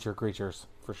 bleacher creatures,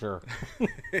 for sure.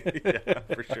 Yeah,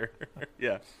 for sure.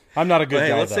 Yeah. I'm not a good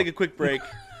guy, let's take a quick break.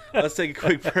 And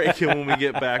when we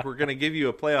get back, we're going to give you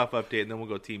a playoff update, and then we'll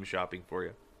go team shopping for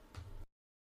you.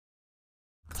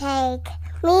 Take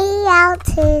me out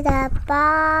to the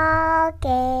ball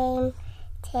game.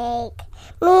 Take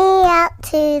me out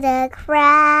to the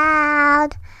crowd.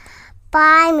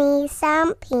 Buy me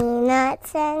some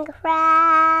peanuts and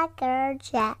Cracker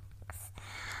Jacks.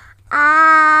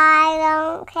 I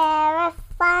don't care if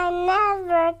I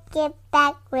never get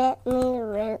back with me.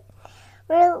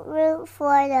 Root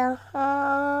for the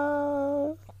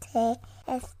home team.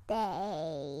 If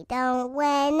they don't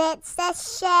win, it's a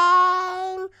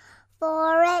shame.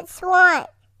 For it's 1,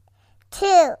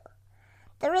 2,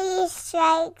 3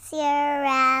 strikes, you're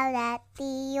out at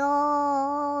the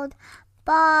old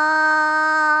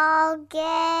ball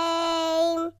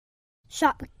game.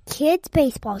 Shop kids'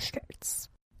 baseball shirts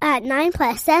at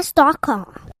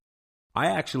 9plusS.com. I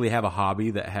actually have a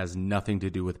hobby that has nothing to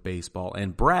do with baseball,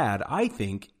 and Brad, I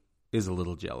think, is a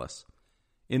little jealous.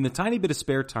 In the tiny bit of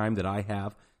spare time that I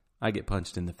have, I get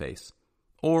punched in the face.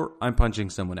 Or I'm punching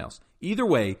someone else. Either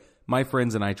way, my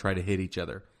friends and I try to hit each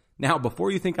other. Now,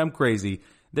 before you think I'm crazy,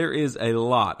 there is a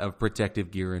lot of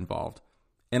protective gear involved.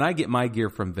 And I get my gear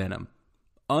from Venom.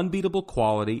 Unbeatable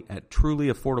quality at truly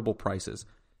affordable prices.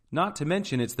 Not to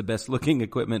mention it's the best looking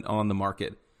equipment on the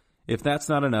market. If that's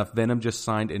not enough, Venom just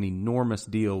signed an enormous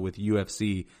deal with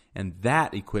UFC, and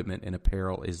that equipment and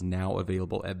apparel is now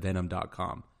available at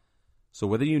Venom.com. So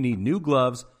whether you need new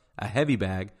gloves, a heavy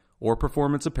bag, or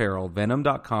performance apparel,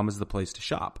 Venom.com is the place to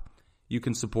shop. You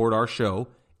can support our show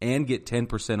and get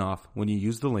 10% off when you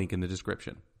use the link in the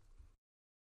description.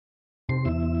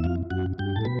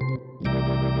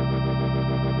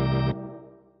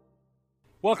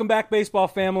 Welcome back, baseball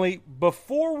family.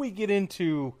 Before we get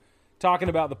into talking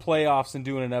about the playoffs and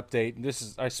doing an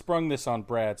update, I sprung this on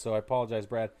Brad, so I apologize,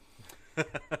 Brad.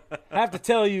 have to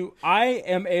tell you, I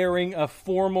am airing a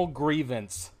formal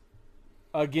grievance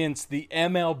against the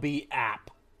MLB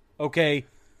app. Okay?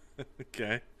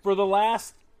 Okay. For the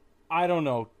last, I don't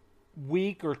know,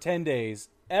 week or 10 days,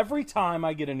 every time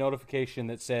I get a notification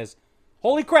that says,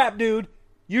 "Holy crap, dude,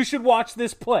 you should watch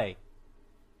this play."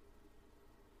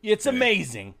 It's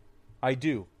amazing. I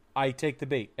do. I take the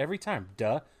bait every time.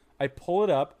 Duh. I pull it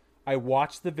up. I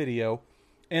watch the video.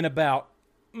 And about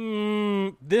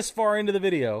this far into the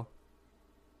video,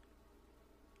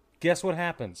 guess what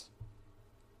happens?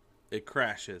 It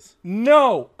crashes.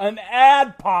 No, an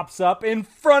ad pops up in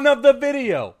front of the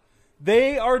video.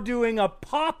 They are doing a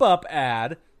pop-up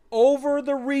ad over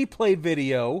the replay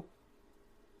video.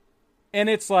 And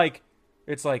it's like,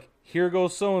 here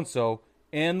goes so-and-so,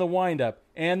 and the wind-up,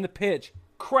 and the pitch.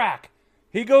 Crack.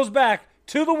 He goes back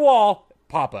to the wall.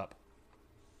 Pop-up.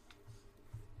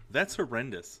 That's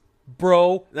horrendous.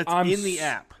 Bro, That's in the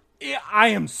app. I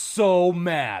am so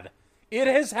mad. It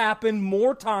has happened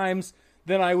more times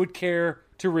than I would care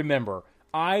to remember.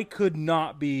 I could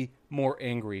not be more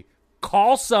angry.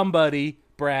 Call somebody,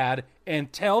 Brad,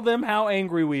 and tell them how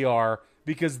angry we are,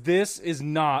 because this is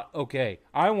not okay.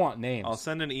 I want names. I'll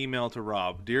send an email to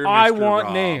Rob. Dear Mr. I want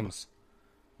Rob, names.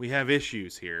 we have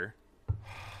issues here.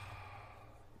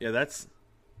 Yeah, that's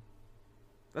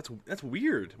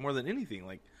weird more than anything.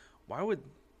 Like, why would...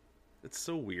 It's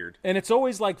so weird. And it's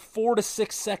always like 4 to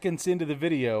 6 seconds into the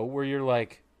video where you're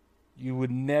like, you would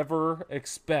never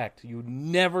suspect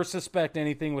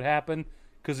anything would happen,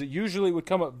 because it usually would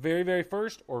come up very, very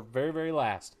first or very, very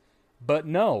last. But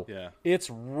no,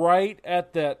 It's right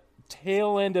at that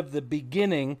tail end of the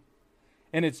beginning,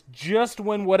 and it's just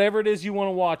when whatever it is you want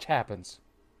to watch happens.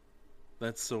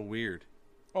 That's so weird.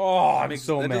 Oh, I'm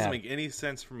so mad. That doesn't make any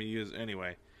sense for me.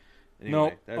 Anyway,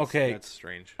 no, okay. That's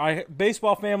strange.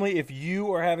 Baseball family, if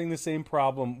you are having the same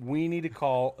problem, we need to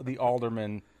call the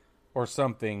alderman or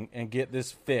something and get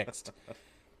this fixed.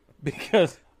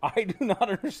 Because I do not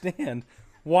understand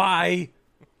why.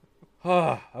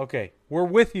 Okay, we're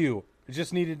with you. I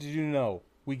just needed you to know.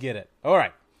 We get it. All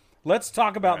right, let's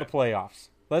talk about the playoffs.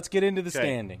 Let's get into the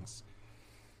standings.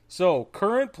 So,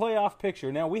 current playoff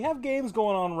picture. Now, we have games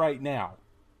going on right now.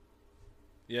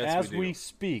 Yes, as we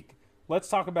speak. Let's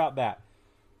talk about that.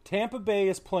 Tampa Bay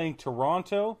is playing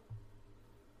Toronto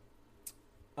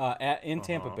in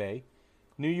Tampa Bay.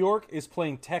 New York is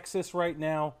playing Texas right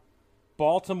now.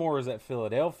 Baltimore is at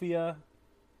Philadelphia.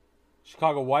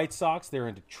 Chicago White Sox, they're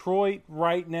in Detroit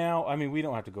right now. I mean, we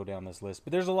don't have to go down this list,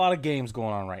 but there's a lot of games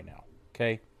going on right now,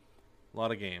 okay? A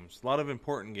lot of games. A lot of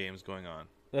important games going on.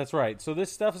 That's right. So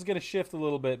this stuff is going to shift a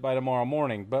little bit by tomorrow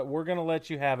morning, but we're going to let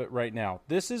you have it right now.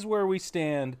 This is where we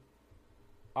stand.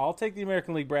 I'll take the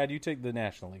American League, Brad. You take the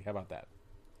National League. How about that?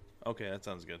 Okay, that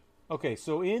sounds good. Okay,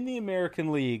 so in the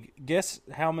American League, guess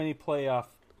how many playoff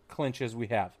clinches we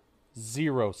have?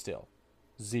 0 still.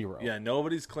 0. Yeah,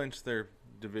 nobody's clinched their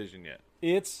division yet.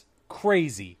 It's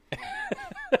crazy.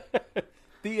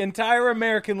 The entire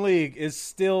American League is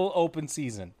still open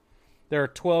season. There are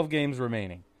 12 games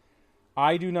remaining.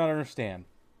 I do not understand.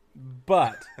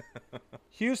 But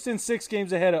Houston 6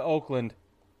 games ahead of Oakland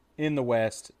in the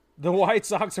West. The White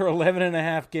Sox are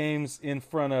 11.5 games in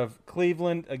front of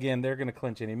Cleveland. Again, they're going to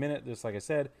clinch any minute, just like I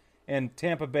said. And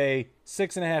Tampa Bay,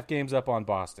 6.5 games up on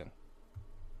Boston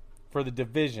for the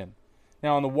division.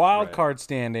 Now, on the wild card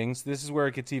standings, this is where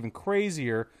it gets even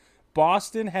crazier.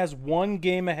 Boston has 1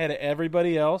 game ahead of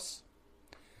everybody else.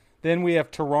 Then we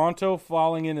have Toronto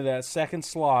falling into that second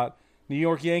slot. New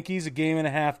York Yankees, 1.5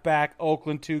 games back.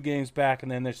 Oakland, 2 games back.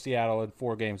 And then there's Seattle at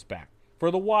 4 games back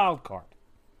for the wild card.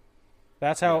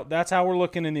 That's how we're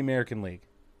looking in the American League.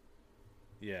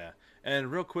 Yeah.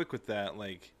 And real quick with that,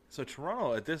 so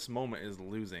Toronto at this moment is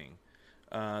losing.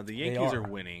 The Yankees are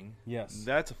winning. Yes.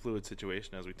 That's a fluid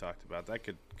situation, as we talked about. That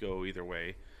could go either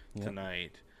way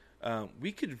tonight.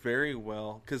 We could very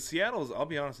well, because Seattle's, I'll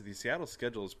be honest with you, Seattle's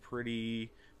schedule is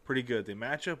pretty good. They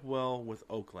match up well with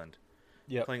Oakland.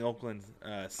 Yep. Playing Oakland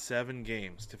 7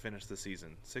 games to finish the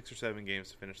season. 6 or 7 games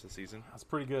to finish the season. That's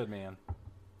pretty good, man.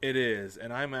 It is,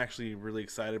 and I'm actually really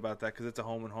excited about that because it's a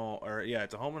home and home.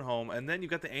 It's a home and home, and then you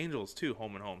got the Angels too,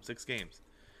 home and home, 6 games.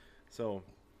 So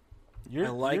I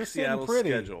like Seattle's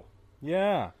schedule.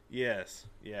 Yeah. Yes,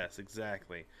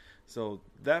 exactly. So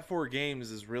that 4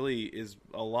 games is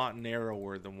a lot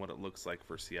narrower than what it looks like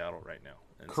for Seattle right now.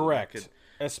 And correct. So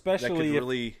especially that could if,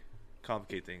 really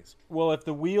complicate things. Well, if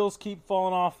the wheels keep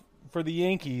falling off for the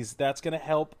Yankees, that's going to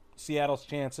help Seattle's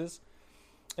chances.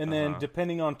 And then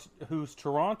depending on who's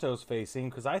Toronto's facing,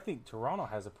 because I think Toronto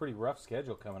has a pretty rough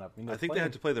schedule coming up. I think they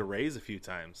had to play the Rays a few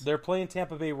times. They're playing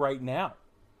Tampa Bay right now.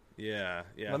 Yeah.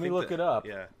 Let me look it up.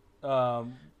 Yeah.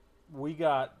 We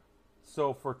got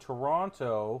so for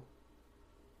Toronto,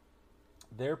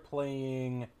 they're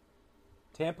playing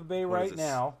Tampa Bay What is right this?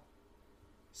 now,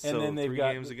 So then they've 3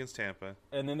 got games against Tampa.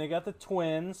 and then they got the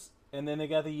Twins, and then they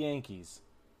got the Yankees.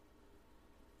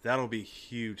 That'll be a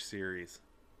huge series.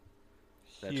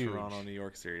 That Huge. Toronto-New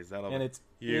York series. That'll And be it's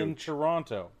in huge.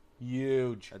 Toronto.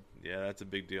 Huge. Yeah, that's a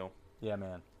big deal. Yeah,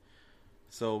 man.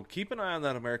 So keep an eye on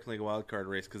that American League wildcard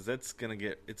race because it's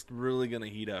really gonna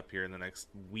heat up here in the next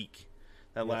week.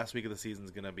 That last week of the season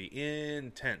is gonna be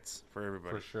intense for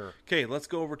everybody. For sure. Okay, let's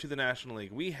go over to the National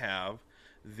League. We have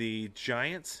the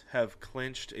Giants have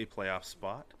clinched a playoff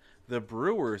spot. The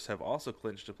Brewers have also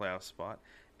clinched a playoff spot,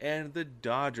 and the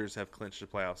Dodgers have clinched a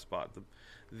playoff spot.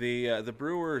 The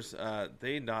Brewers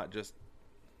they not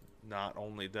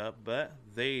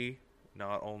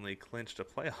only clinched a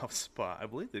playoff spot. I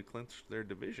believe they clinched their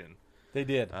division. They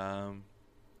did.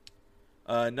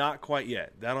 Not quite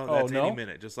yet. That's no? any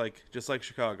minute, just like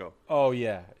Chicago. Oh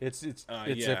yeah, it's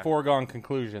yeah. a foregone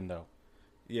conclusion though.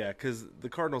 Yeah, because the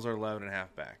Cardinals are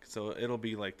 11.5 back, so it'll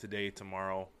be like today,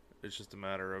 tomorrow. It's just a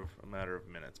matter of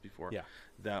minutes before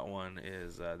that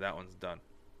one's done.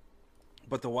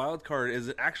 But the wild card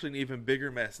is actually an even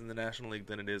bigger mess in the National League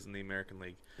than it is in the American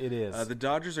League. It is. The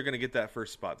Dodgers are going to get that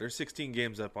first spot. They're 16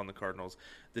 games up on the Cardinals.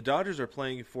 The Dodgers are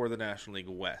playing for the National League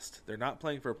West. They're not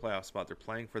playing for a playoff spot. They're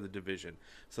playing for the division.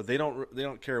 So they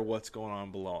don't care what's going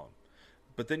on below them.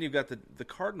 But then you've got the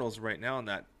Cardinals right now in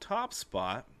that top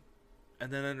spot,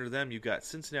 and then under them you've got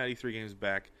Cincinnati 3 games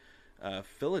back,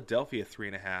 Philadelphia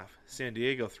 3.5, San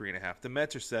Diego 3.5. The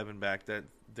Mets are 7 back. That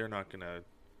they're not gonna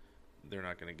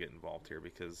get involved here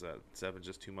because 7's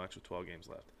just too much with 12 games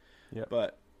left. Yep.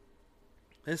 But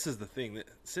this is the thing that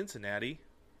Cincinnati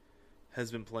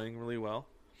has been playing really well.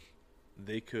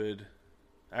 They could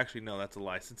actually no, that's a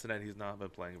lie. Cincinnati has not been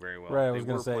playing very well. Right, I they was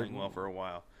gonna were say playing well for a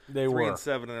while. They 3 were. and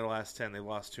 7 in their last 10. They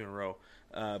lost 2 in a row.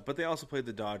 But they also played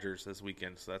the Dodgers this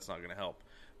weekend, so that's not going to help.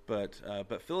 But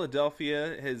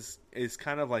Philadelphia is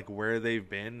kind of like where they've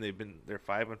been. They're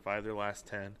 5-5 their last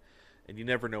 10, and you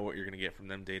never know what you're going to get from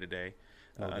them day to day.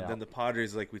 Then the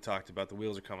Padres, like we talked about, the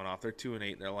wheels are coming off. They're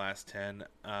 2-8 in their last 10.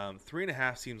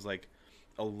 3.5 seems like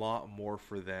a lot more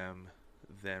for them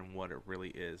than what it really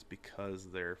is because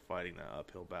they're fighting that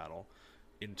uphill battle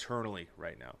internally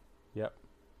right now. Yep.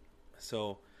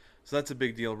 So that's a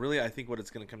big deal. Really, I think what it's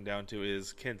going to come down to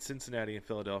is can Cincinnati and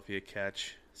Philadelphia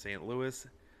catch St. Louis?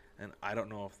 And I don't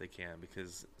know if they can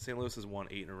because St. Louis has won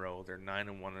 8 in a row. They're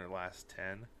 9-1 in their last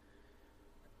 10.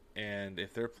 And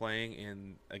if they're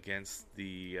playing against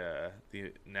the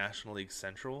National League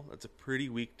Central, that's a pretty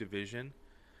weak division.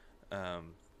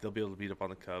 They'll be able to beat up on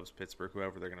the Cubs, Pittsburgh,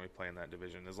 whoever they're going to be playing that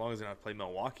division. As long as they don't play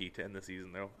Milwaukee to end the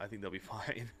season, I think they'll be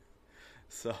fine.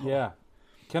 So Yeah.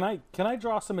 Can I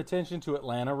draw some attention to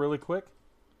Atlanta really quick?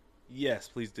 yes,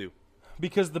 please do.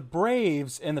 Because the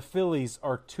Braves and the Phillies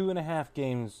are 2.5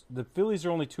 games. The Phillies are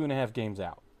only 2.5 games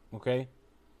out. Okay.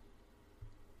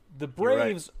 The You're right.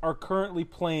 Braves are currently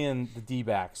playing the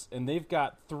D-backs, and they've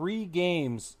got 3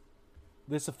 games.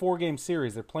 This is a 4-game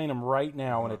series. They're playing them right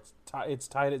now, and it's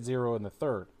tied at 0 in the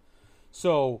third.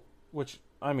 So, which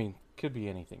I mean, could be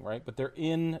anything, right? But they're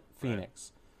in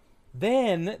Phoenix.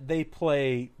 Then they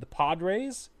play the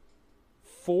Padres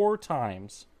 4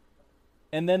 times,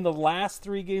 and then the last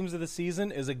 3 games of the season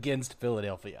is against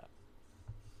Philadelphia.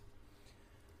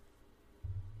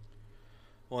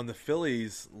 Well, and the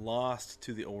Phillies lost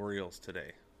to the Orioles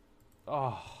today,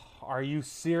 Oh, are you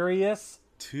serious?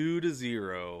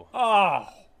 2-0. Oh,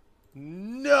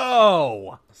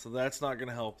 no! So that's not going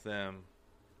to help them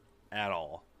at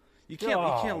all. You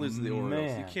can't lose to the Orioles.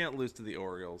 man. You can't lose to the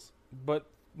Orioles. But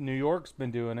New York's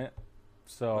been doing it,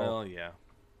 so Well, yeah,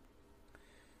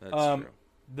 that's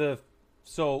true.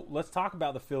 So let's talk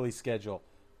about the Phillies schedule: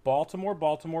 Baltimore,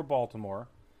 Baltimore, Baltimore,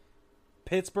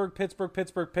 Pittsburgh, Pittsburgh,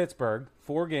 Pittsburgh, Pittsburgh,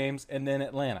 4 games, and then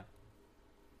Atlanta.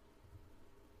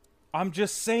 I'm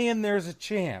just saying, there's a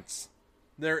chance.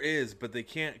 There is, but they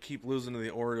can't keep losing to the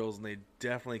Orioles, and they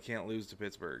definitely can't lose to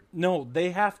Pittsburgh. No,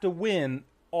 they have to win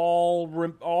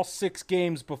all 6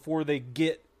 games before they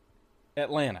get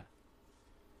Atlanta.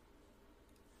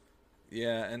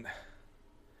 Yeah, and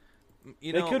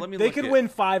They could win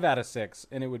 5 out of 6,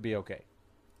 and it would be okay.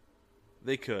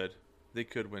 They could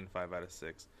win 5 out of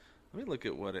 6. Let me look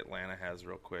at what Atlanta has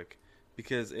real quick,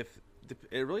 because it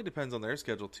really depends on their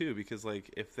schedule too. Because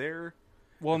if they're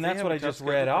And that's have what a I tough just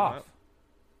schedule read coming off. up-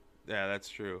 yeah, that's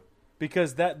true.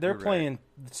 Because they're You're right. playing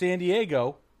San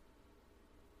Diego,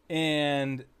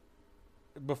 and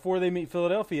before they meet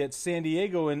Philadelphia, it's San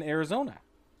Diego and Arizona.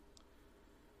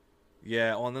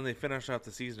 Yeah, well, and then they finish off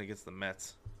the season against the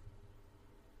Mets.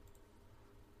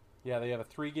 Yeah, they have a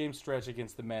 3-game stretch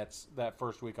against the Mets that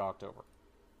first week of October.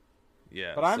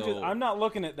 Yeah, But I'm not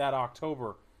looking at that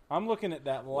October. I'm looking at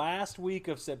that last week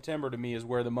of September. To me, is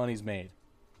where the money's made.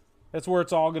 That's where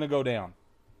it's all going to go down.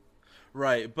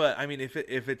 right. But I mean, if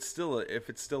it's still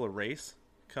a race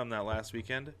come that last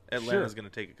weekend, Atlanta's going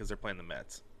to take it because they're playing the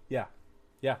Mets. Yeah,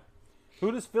 yeah.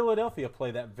 Who does Philadelphia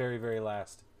play that very, very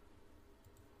last?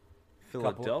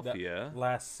 Philadelphia.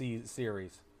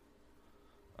 Series.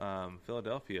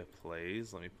 Philadelphia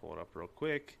plays. Let me pull it up real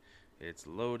quick. It's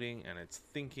loading and it's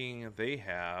thinking. They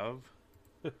have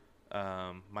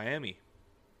Miami.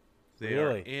 They are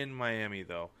Really? in Miami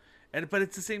though, but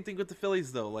it's the same thing with the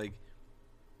Phillies though. Like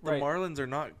the Right. Marlins are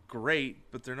not great,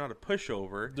 but they're not a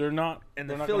pushover. They're not. And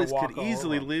they're the not Phillies gonna could walk all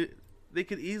easily over 'em. they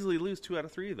could easily lose 2 out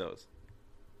of 3 of those.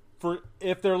 For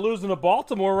if they're losing to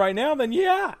Baltimore right now, then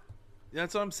yeah,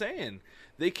 That's what I'm saying.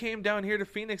 They came down here to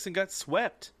Phoenix and got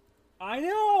swept. I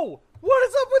know. What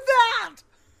is up with that?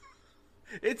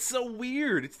 It's so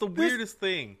weird. It's the weirdest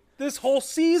thing. This whole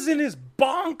season is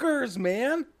bonkers,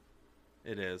 man.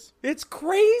 It is. It's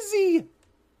crazy.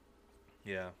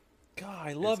 Yeah. God,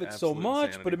 I love It's it so absolute much,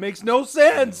 insanity. but it makes no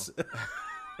sense.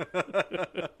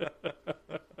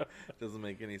 Doesn't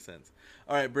make any sense.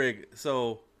 All right, Brig.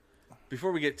 So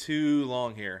before we get too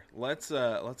long here, let's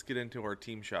get into our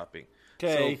team shopping.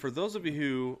 Okay. So for those of you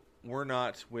who were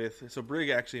not with, so Brig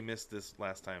actually missed this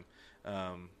last time.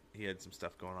 He had some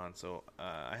stuff going on. So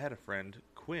I had a friend,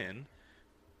 Quinn,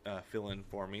 fill in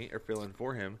for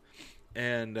him,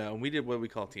 and we did what we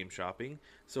call team shopping.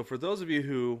 So for those of you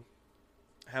who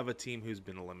have a team who's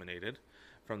been eliminated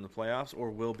from the playoffs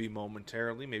or will be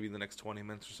momentarily, maybe in the next 20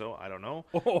 minutes or so, I don't know.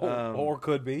 Or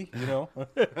could be, you know.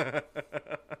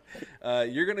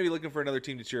 You're going to be looking for another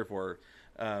team to cheer for.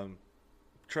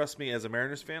 Trust me, as a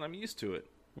Mariners fan, I'm used to it.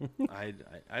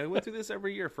 I went through this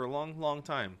every year for a long, long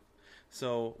time.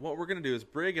 So what we're going to do is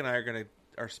Brig and I are going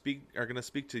to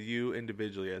speak to you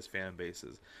individually as fan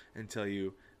bases and tell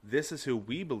you this is who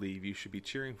we believe you should be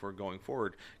cheering for going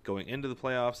forward, going into the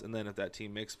playoffs, and then if that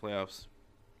team makes playoffs,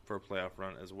 for a playoff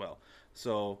run as well.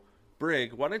 So,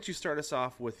 Brig, why don't you start us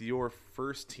off with your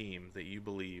first team that you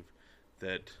believe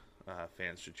that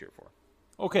fans should cheer for?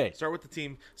 Okay. Start with the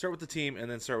team,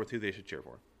 and then start with who they should cheer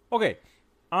for. Okay.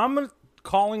 I'm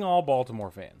calling all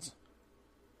Baltimore fans.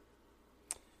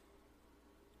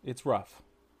 It's rough.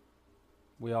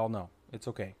 We all know. It's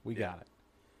okay. We got it.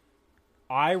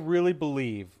 I really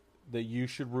believe that you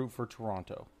should root for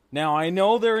Toronto. Now, I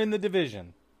know they're in the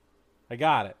division. I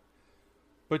got it.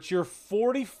 But you're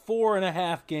 44 and a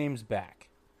half games back.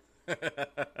 So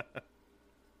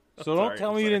don't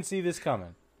tell me you didn't see this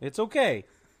coming. It's okay.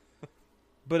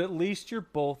 But at least you're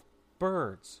both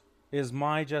birds, is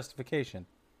my justification.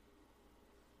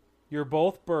 You're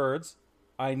both birds.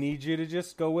 I need you to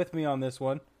just go with me on this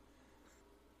one.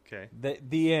 Okay.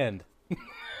 The end.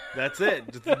 That's it.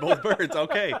 Just both birds.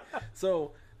 Okay.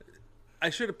 So I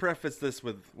should have prefaced this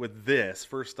with this.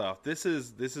 First off, this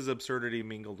is absurdity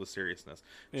mingled with seriousness,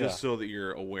 just so that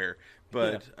you're aware.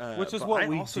 But which is but what I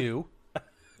we also, do.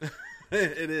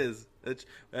 It is.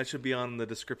 That should be on the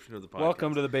description of the podcast.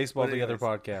 Welcome to the Baseball But Together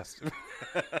anyways.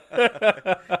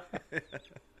 podcast.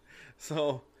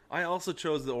 So I also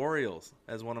chose the Orioles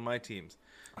as one of my teams.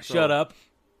 Shut up.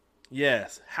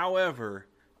 Yes. However,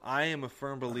 I am a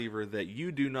firm believer that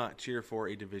you do not cheer for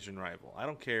a division rival. I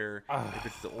don't care if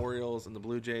it's the Orioles and the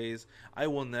Blue Jays. I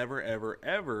will never, ever,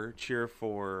 ever cheer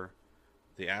for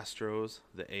the Astros,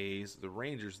 the A's, the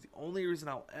Rangers. The only reason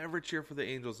I'll ever cheer for the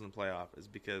Angels in the playoff is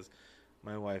because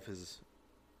my wife is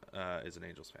an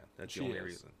Angels fan. That's the only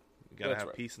reason. You got to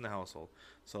have peace in the household.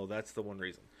 So that's the one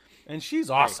reason. And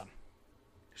she's awesome.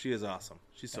 She is awesome.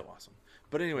 She's so awesome.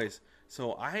 But anyways,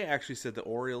 so I actually said the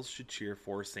Orioles should cheer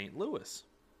for St. Louis.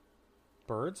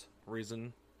 Birds?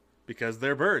 Reason? Because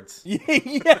they're birds.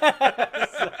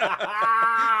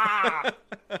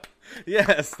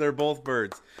 Yes, they're both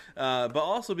birds. But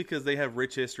also because they have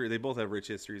rich history. They both have rich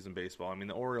histories in baseball. I mean,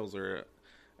 the Orioles are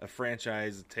a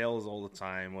franchise, tails all the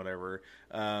time, whatever.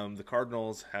 The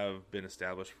Cardinals have been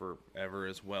established forever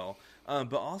as well.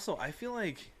 But also, I feel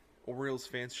like Orioles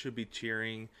fans should be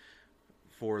cheering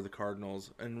for the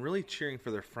Cardinals and really cheering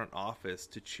for their front office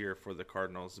to cheer for the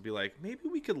Cardinals, to be like, maybe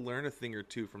we could learn a thing or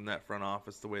two from that front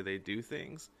office, the way they do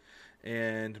things,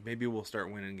 and maybe we'll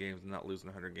start winning games and not losing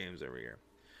 100 games every year.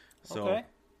 So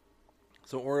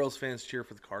Orioles fans cheer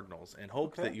for the Cardinals and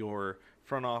hope that your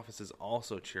front office is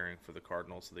also cheering for the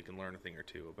Cardinals so they can learn a thing or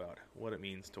two about what it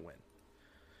means to win.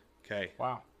 Okay.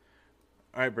 Wow.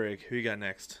 All right, Brig, who you got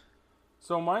next?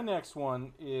 So my next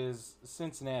one is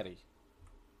Cincinnati.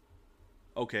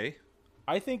 Okay.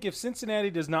 I think if Cincinnati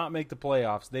does not make the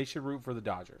playoffs, they should root for the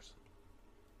Dodgers.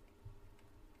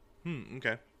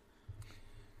 Okay.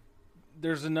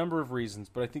 There's a number of reasons,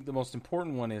 but I think the most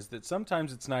important one is that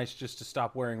sometimes it's nice just to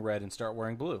stop wearing red and start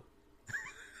wearing blue.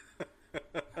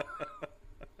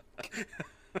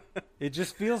 It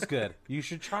just feels good. You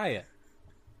should try it.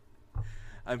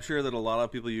 I'm sure that a lot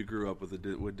of people you grew up with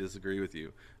would disagree with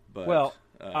you. But Well,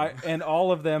 and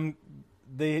all of them,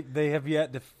 they have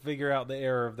yet to figure out the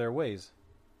error of their ways.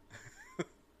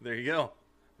 there you go.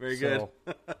 Very good.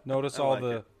 Notice I all like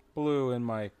the it. blue in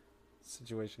my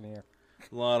situation here.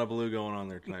 A lot of blue going on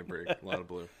there tonight, Brig. A lot of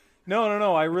blue.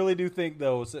 No. I really do think,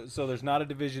 though, so there's not a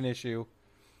division issue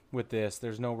with this.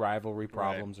 There's no rivalry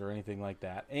problems or anything like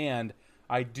that. And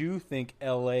I do think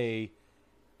LA,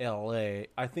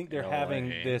 I think they're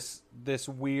having this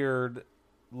weird,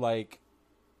 like,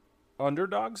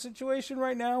 underdog situation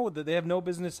right now that they have no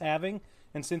business having.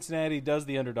 And Cincinnati does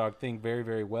the underdog thing very,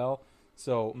 very well.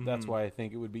 So that's why I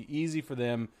think it would be easy for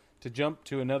them to jump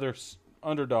to another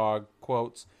underdog,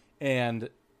 quotes, and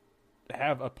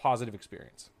have a positive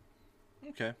experience.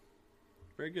 Okay.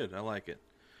 Very good. I like it.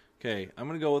 Okay, I'm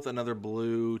going to go with another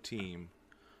blue team.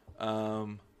 But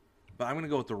I'm going to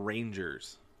go with the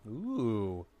Rangers.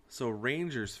 Ooh. So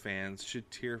Rangers fans should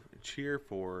cheer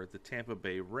for the Tampa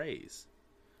Bay Rays.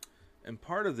 And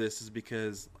part of this is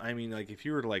because, I mean, like, if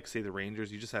you were to, like, say the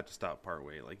Rangers, you just have to stop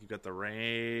partway. Like, you got the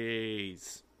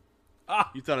Rays.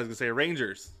 You thought I was going to say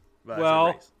Rangers. But I said Well,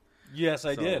 Rays. yes,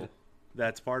 I So did.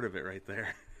 That's part of it right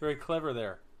there. Very clever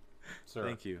there, sir.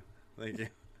 Thank you.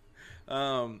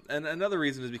 And another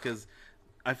reason is because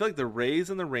I feel like the Rays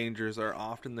and the Rangers are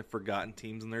often the forgotten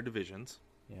teams in their divisions.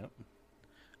 Yep.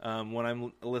 When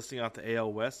I'm listing out the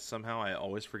AL West, somehow I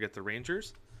always forget the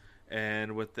Rangers.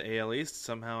 And with the AL East,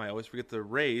 somehow I always forget the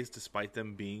Rays, despite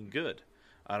them being good.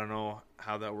 I don't know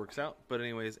how that works out, but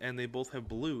anyways, and they both have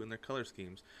blue in their color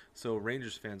schemes, so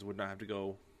Rangers fans would not have to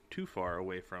go too far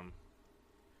away from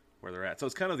where they're at. So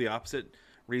it's kind of the opposite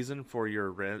reason for your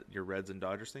Reds and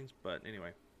Dodgers things, but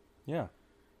anyway. Yeah.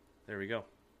 There we go.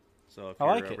 So if I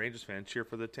you're like a it. Rangers fan, cheer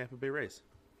for the Tampa Bay Rays.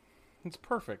 It's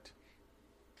perfect.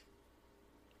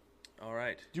 All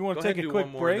right. Do you want Go to ahead take and a do quick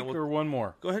one more, break and then or one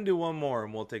more? Go ahead and do one more,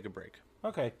 and we'll take a break.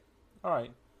 Okay. All right.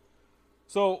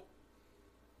 So,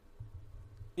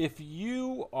 if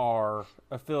you are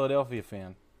a Philadelphia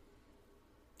fan,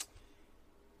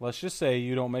 let's just say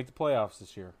you don't make the playoffs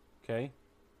this year, okay?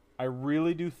 I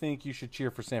really do think you should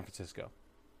cheer for San Francisco.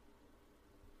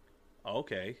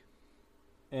 Okay.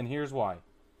 And here's why.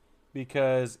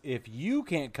 Because if you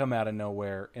can't come out of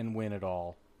nowhere and win it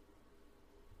all,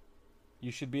 you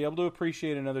should be able to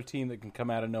appreciate another team that can come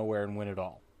out of nowhere and win it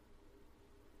all.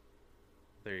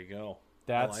 There you go.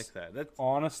 I like that.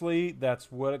 Honestly,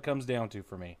 that's what it comes down to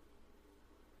for me.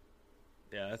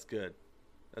 Yeah, that's good.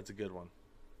 That's a good one.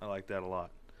 I like that a lot.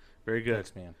 Very good.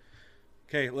 Thanks, man.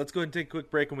 Okay, let's go ahead and take a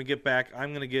quick break. When we get back, I'm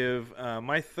going to give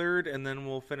my third, and then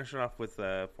we'll finish it off with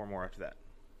 4 more after that.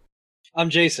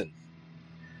 I'm Jason.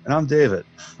 And I'm David,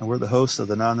 and we're the hosts of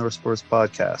the Non North Sports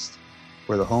Podcast.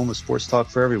 We're the home of sports talk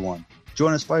for everyone.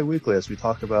 Join us bi-weekly as we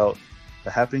talk about the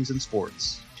happenings in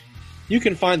sports. You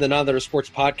can find the Non Sports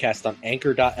Podcast on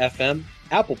Anchor.fm,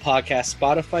 Apple Podcasts,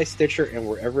 Spotify, Stitcher, and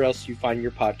wherever else you find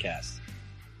your podcasts.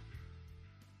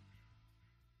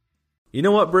 You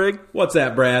know what, Brig? What's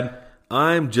that, Brad?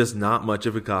 I'm just not much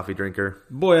of a coffee drinker.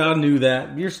 Boy, I knew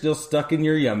that. You're still stuck in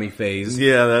your yummy phase.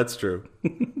 Yeah, that's true.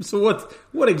 So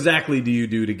what exactly do you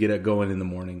do to get it going in the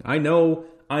morning? I know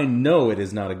it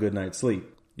is not a good night's sleep.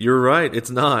 You're right,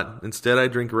 it's not. Instead, I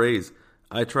drink Rays.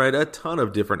 I tried a ton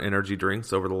of different energy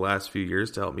drinks over the last few years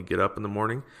to help me get up in the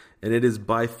morning, and it is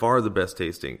by far the best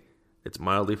tasting. It's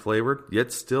mildly flavored,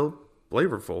 yet still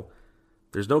flavorful.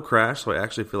 There's no crash, so I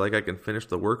actually feel like I can finish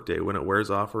the workday when it wears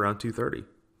off around 2:30.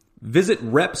 Visit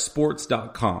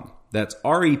repsports.com. That's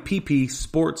REPP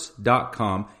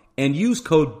sports.com and use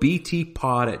code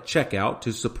BTPOD at checkout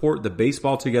to support the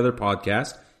Baseball Together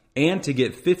podcast and to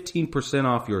get 15%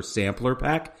 off your sampler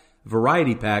pack,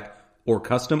 variety pack, or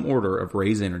custom order of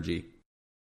Rays Energy.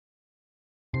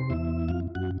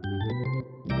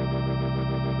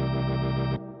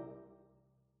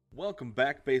 Welcome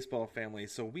back, baseball family.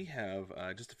 So we have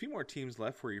just a few more teams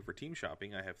left for you for team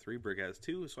shopping. I have 3, Brig has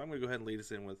 2, so I'm going to go ahead and lead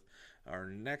us in with our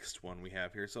next one we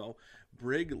have here. So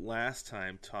Brig last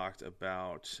time talked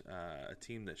about a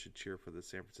team that should cheer for the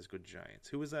San Francisco Giants.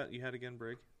 Who was that you had again,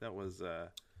 Brig? That was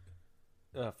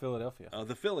Philadelphia.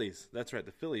 the Phillies. That's right.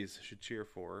 The Phillies should cheer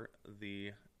for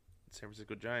the San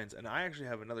Francisco Giants. And I actually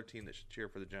have another team that should cheer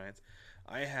for the Giants.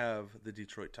 I have the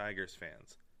Detroit Tigers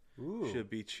fans. should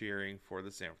be cheering for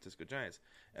the San Francisco Giants.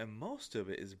 And most of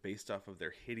it is based off of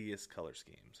their hideous color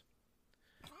schemes.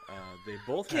 They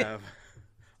both have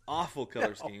awful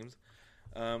color schemes.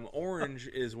 Orange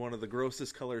is one of the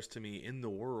grossest colors to me in the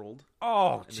world.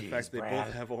 Oh, and the fact they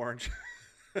both have orange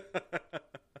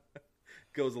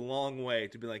goes a long way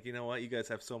to be like, you know what? You guys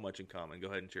have so much in common. Go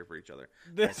ahead and cheer for each other.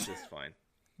 That's just fine.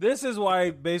 This is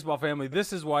why, baseball family,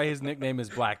 this is why his nickname is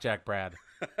Blackjack Brad.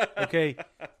 Okay?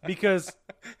 Because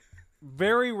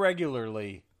very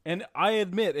regularly, and I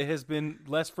admit it has been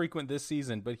less frequent this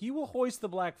season, but he will hoist the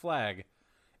black flag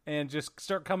and just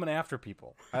start coming after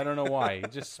people. I don't know why. He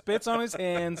just spits on his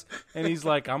hands, and he's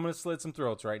like, I'm going to slit some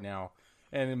throats right now,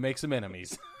 and it makes some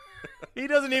enemies. He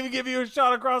doesn't even give you a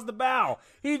shot across the bow.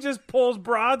 He just pulls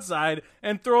broadside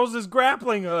and throws his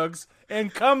grappling hooks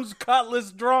and comes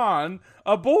cutlass drawn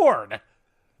aboard.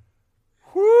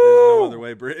 Woo! There's no other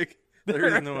way, Brig. There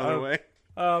is no other way.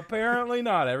 Apparently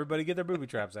not. Everybody get their booby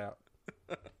traps out.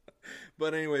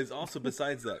 But anyways, also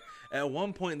besides that, at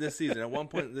one point this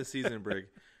season, Brig,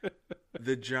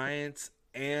 the Giants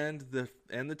and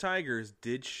the Tigers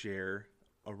did share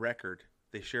a record.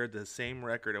 They shared the same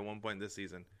record at one point this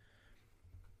season.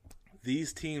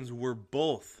 These teams were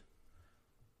both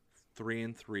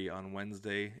 3-3 on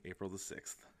Wednesday, April the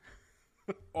 6th.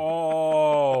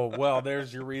 Oh, well,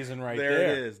 there's your reason right there.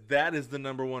 There it is. That is the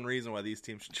number one reason why these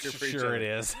teams should cheer for each other. Sure it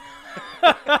is.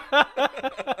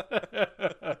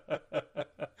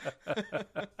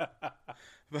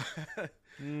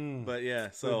 But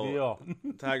yeah, so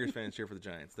Tigers fans cheer for the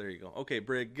Giants. There you go. Okay,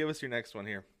 Brig, give us your next one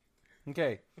here.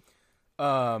 Okay.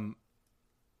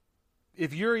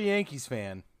 If you're a Yankees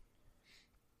fan,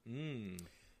 and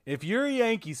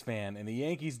the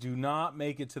Yankees do not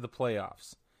make it to the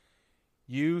playoffs,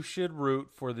 you should root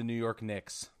for the New York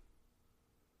Knicks.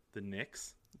 The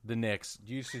Knicks? The Knicks.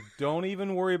 You should don't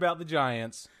even worry about the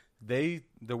Giants. The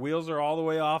wheels are all the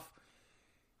way off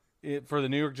for the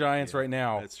New York Giants right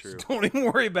now. That's true. So don't even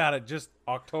worry about it. Just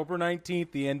October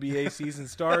 19th, the NBA season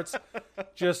starts.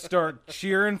 Just start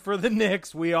cheering for the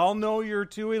Knicks. We all know you're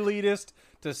too elitist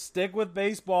to stick with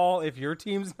baseball if your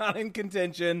team's not in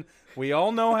contention. We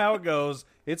all know how it goes.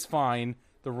 It's fine.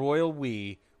 The royal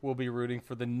we will be rooting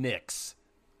for the Knicks.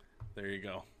 There you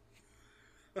go.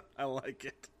 I like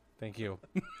it. Thank you.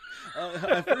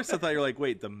 At first I thought you were like,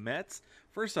 wait, the Mets?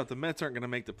 First off, the Mets aren't going to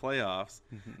make the playoffs.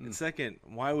 And second,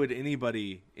 why would any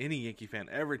Yankee fan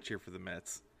ever cheer for the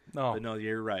Mets? No. But no,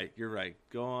 you're right. You're right.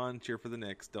 Go on, cheer for the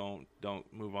Knicks. Don't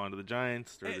move on to the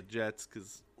Giants or the Jets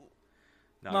because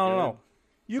no.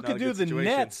 You could do the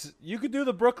Nets. You could do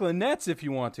the Brooklyn Nets if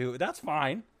you want to. That's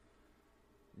fine.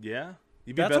 Yeah.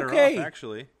 You'd be That's better okay. off,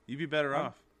 actually. You'd be better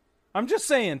off. I'm just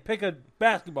saying, pick a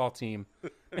basketball team.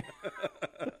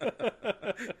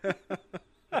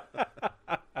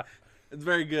 It's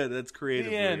very good. That's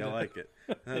creative. I end. like it.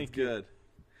 That's good.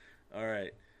 All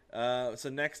right. So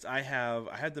next I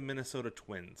had the Minnesota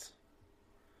Twins.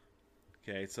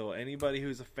 Okay, so anybody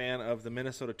who's a fan of the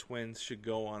Minnesota Twins should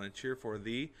go on and cheer for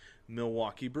the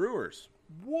Milwaukee Brewers.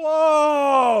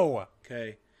 Whoa!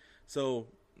 Okay, so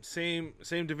same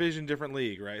division, different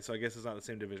league, right? So I guess it's not the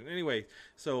same division. Anyway,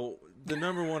 so the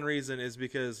number one reason is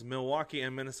because Milwaukee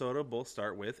and Minnesota both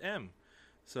start with M.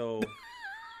 So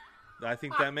I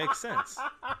think that makes sense,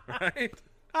 right?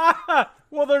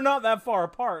 Well, they're not that far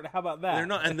apart. How about that? They're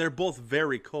not, and they're both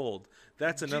very cold.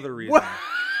 That's another reason.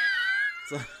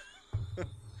 So,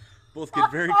 both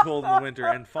get very cold in the winter,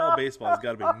 and fall baseball has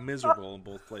got to be miserable in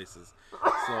both places.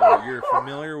 So you're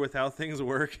familiar with how things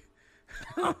work.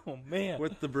 Oh man,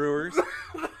 with the Brewers,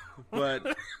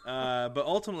 but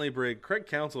ultimately, Brig, Craig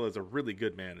Counsell is a really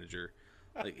good manager.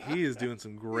 Like he is doing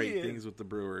some great things with the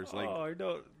Brewers. Like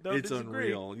don't it's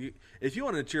disagree. unreal. If you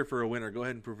want to cheer for a winner, go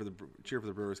ahead and cheer for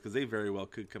the Brewers because they very well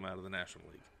could come out of the National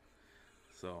League.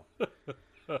 So,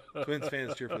 Twins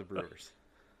fans cheer for the Brewers.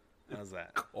 How's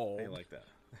that? Cold. How you like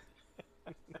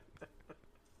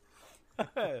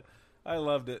that? I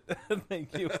loved it.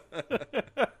 Thank you.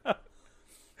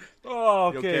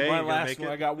 Oh, okay. My last one.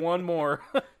 I got one more.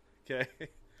 Okay.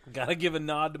 Gotta give a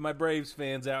nod to my Braves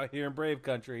fans out here in Brave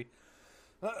Country.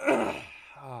 Let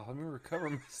me recover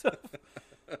myself.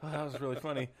 Oh, that was really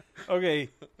funny. Okay.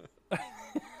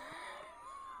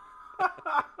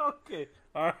 Okay.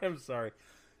 All right, I'm sorry.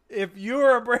 If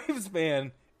you're a Braves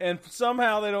fan and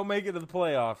somehow they don't make it to the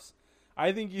playoffs,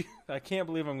 I can't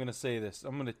believe I'm going to say this.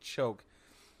 I'm going to choke.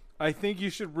 I think you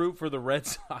should root for the Red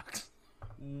Sox.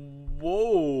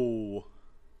 Whoa.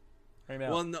 I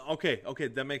know. Well, no, okay,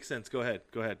 that makes sense. Go ahead.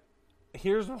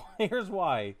 Here's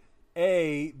why.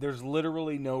 A, there's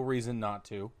literally no reason not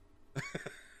to.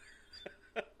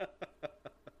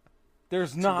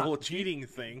 There's the not. whole cheating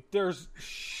thing. There's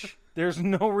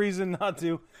no reason not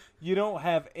to. You don't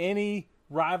have any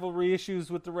rivalry issues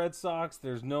with the Red Sox.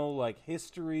 There's no like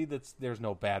history. There's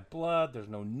no bad blood. There's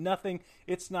no nothing.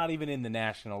 It's not even in the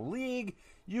National League.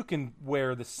 You can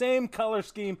wear the same color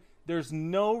scheme. There's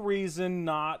no reason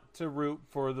not to root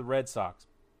for the Red Sox.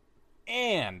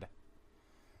 And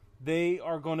they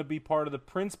are going to be part of the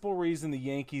principal reason the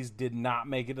Yankees did not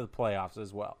make it to the playoffs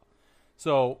as well.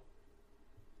 So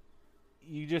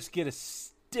you just get to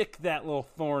stick that little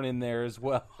thorn in there as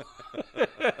well.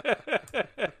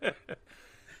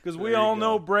 Because we all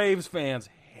know Braves fans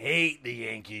hate the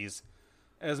Yankees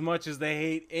as much as they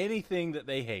hate anything that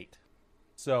they hate.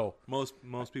 So Most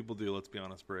people do, let's be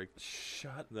honest, Brig.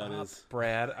 shut That up, is-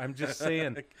 Brad. I'm just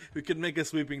saying. We could make a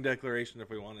sweeping declaration if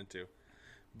we wanted to.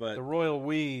 But The royal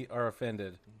we are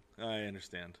offended. I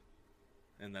understand.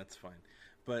 And that's fine.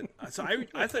 But so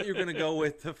I thought you were going to go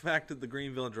with the fact that the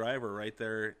Greenville driver right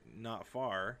there, not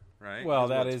far, right? Well,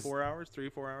 that what, is 4 hours,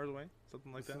 4 hours away,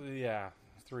 something like that. Yeah,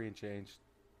 3 and change.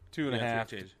 2.5. Yeah, 3 and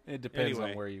change. It depends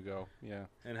Anyway. on where you go. Yeah.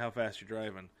 And how fast you're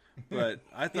driving. But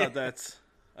I thought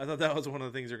I thought that was one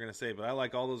of the things you're going to say. But I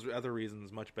like all those other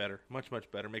reasons much better, much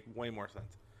better, make way more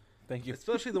sense. Thank you.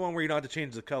 Especially the one where you don't have to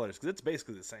change the colors because it's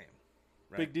basically the same.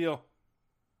 Right? Big deal.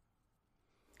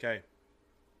 Okay.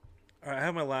 All right, I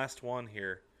have my last one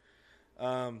here.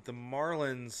 The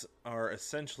Marlins are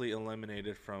essentially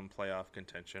eliminated from playoff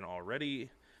contention already.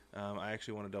 I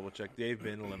actually want to double check. They've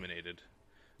been eliminated.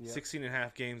 16 and a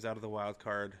half games out of the wild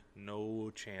card.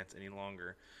 No chance any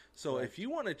longer. So if you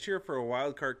want to cheer for a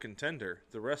wild card contender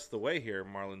the rest of the way here,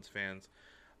 Marlins fans,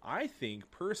 I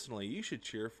think personally you should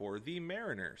cheer for the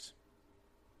Mariners.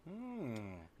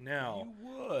 Now, You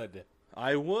would.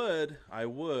 I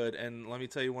would, and let me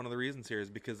tell you one of the reasons here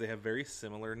is because they have very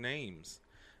similar names.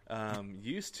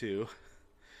 Used to.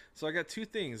 So I got two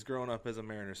things growing up as a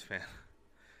Mariners fan.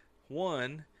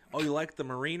 One, oh, you like the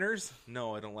Mariners?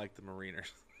 No, I don't like the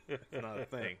Mariners. It's not a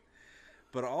thing.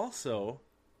 But also,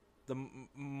 the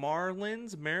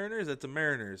Mariners, that's a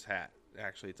Mariners hat.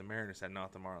 Actually, it's a Mariners hat,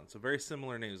 not the Marlins. So very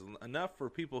similar names. Enough for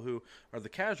people who are the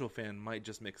casual fan might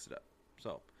just mix it up.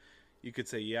 So you could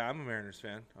say, yeah, I'm a Mariners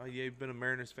fan. Oh, yeah, you've been a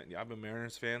Mariners fan. Yeah, I've been a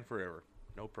Mariners fan forever.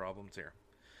 No problems here.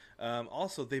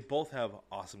 Also, they both have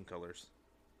awesome colors.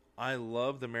 I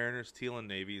love the Mariners teal and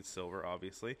navy. It's silver,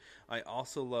 obviously. I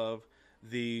also love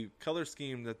the color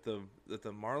scheme that the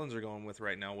Marlins are going with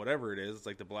right now. Whatever it is, it's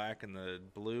like the black and the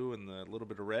blue and the little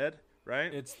bit of red,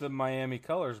 right? It's the Miami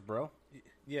colors, bro.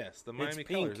 Yes, the Miami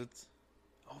pink. colors. It's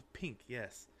pink.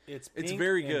 Yes, It's pink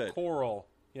very and good. coral.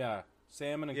 Yeah,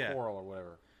 salmon and Yeah. coral or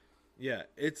whatever. Yeah,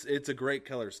 it's a great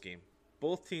color scheme.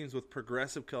 Both teams with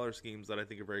progressive color schemes that I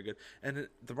think are very good. And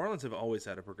the Marlins have always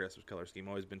had a progressive color scheme,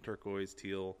 always been turquoise,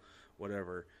 teal,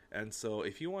 whatever. And so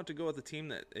if you want to go with a team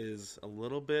that is a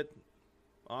little bit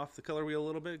off the color wheel a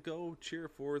little bit, go cheer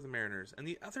for the Mariners. And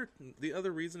the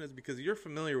other reason is because you're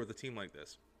familiar with a team like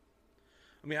this.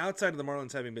 I mean, outside of the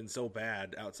Marlins having been so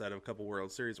bad, outside of a couple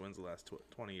World Series wins the last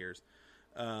 20 years,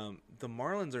 the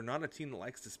Marlins are not a team that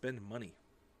likes to spend money.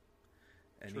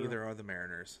 And neither are the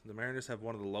Mariners. The Mariners have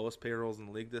one of the lowest payrolls in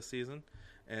the league this season,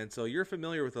 and so you're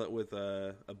familiar with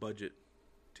a budget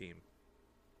team.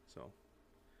 So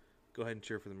go ahead and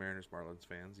cheer for the Mariners, Marlins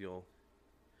fans. You'll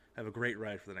have a great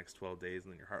ride for the next 12 days,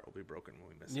 and then your heart will be broken when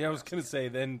we miss. Yeah, I was gonna say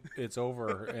then it's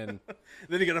over, and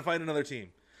Then you got to find another team.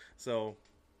 So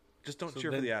just don't cheer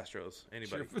for then- the Astros.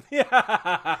 Anybody?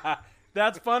 yeah,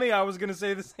 that's funny. I was gonna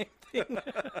say the same thing.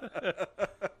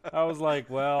 I was like,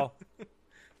 well,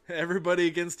 Everybody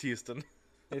against Houston.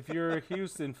 if you're a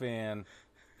Houston fan,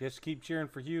 just keep cheering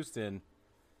for Houston.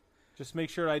 Just make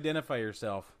sure to identify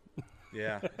yourself.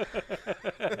 Yeah.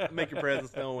 Make your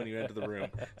presence known when you enter the room,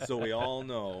 so we all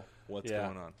know what's Yeah.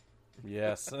 going on.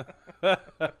 Yes,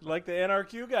 like the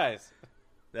NRQ guys.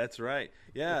 That's right.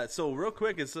 Yeah. So real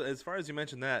quick, as far as you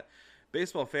mentioned that,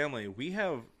 baseball family, we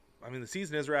have. I mean, the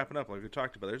season is wrapping up, like we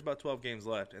talked about. There's about 12 games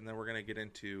left, and then we're going to get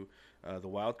into the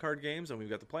wild card games, and we've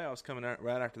got the playoffs coming out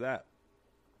right after that.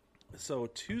 So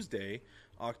Tuesday,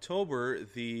 October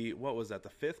the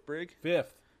 5th, Brig?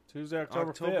 5th, Tuesday,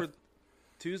 October 5th.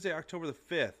 Tuesday, October the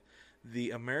 5th, the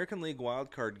American League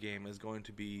wildcard game is going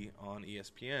to be on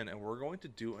ESPN, and we're going to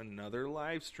do another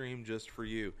live stream just for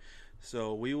you.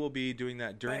 So we will be doing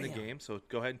that during the game. So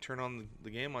go ahead and turn on the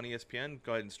game on ESPN.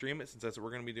 Go ahead and stream it, since that's what we're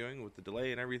going to be doing with the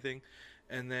delay and everything.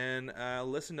 And then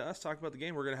listen to us talk about the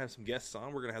game. We're going to have some guests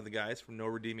on. We're going to have the guys from No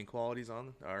Redeeming Qualities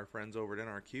on, our friends over at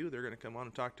NRQ. They're going to come on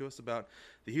and talk to us about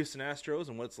the Houston Astros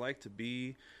and what it's like to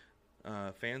be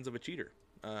fans of a cheater.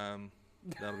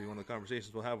 That'll be one of the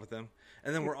conversations we'll have with them.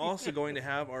 And then we're also going to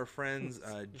have our friends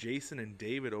Jason and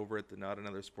David over at the Not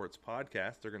Another Sports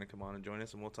podcast. They're going to come on and join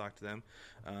us, and we'll talk to them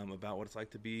about what it's like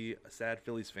to be a sad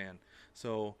Phillies fan.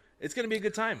 So it's going to be a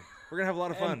good time. We're going to have a lot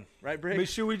of fun. Right, Brig? But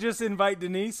should we just invite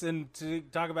Denise and to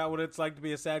talk about what it's like to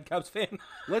be a sad Cubs fan?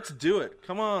 Let's do it.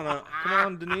 Come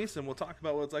on, Denise, and we'll talk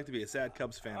about what it's like to be a sad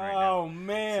Cubs fan right now. Oh,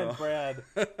 man, Brad.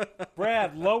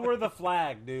 Brad, lower the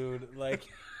flag, dude. Like...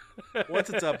 Once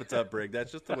it's up, Brig.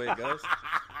 That's just the way it goes.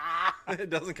 It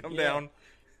doesn't come down.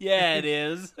 Yeah, it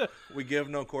is. We give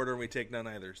no quarter and we take none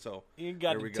either. So you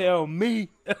got to tell me.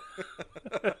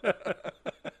 That's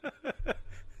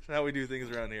how we do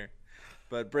things around here.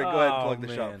 But Brig, go ahead and plug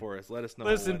the shop for us. Let us know.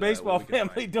 Listen, baseball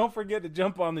family, don't forget to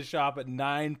jump on the shop at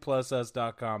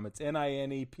 9plusus.com. It's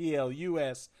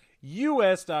NINEPLUS,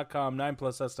 US.com,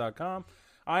 9plusus.com.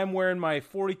 I'm wearing my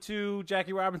 42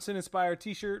 Jackie Robinson inspired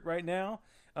t-shirt right now.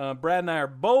 Brad and I are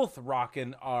both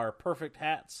rocking our perfect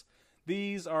hats.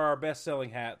 These are our best-selling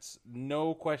hats,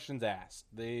 no questions asked.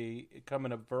 They come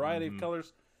in a variety of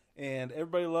colors, and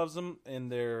everybody loves them,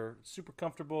 and they're super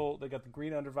comfortable. They got the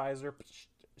green undervisor.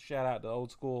 Shout out to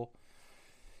Old School.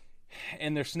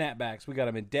 And they're snapbacks. We got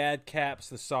them in dad caps,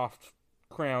 the soft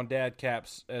crown dad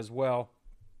caps as well,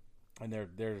 and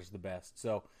they're just the best.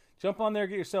 So jump on there,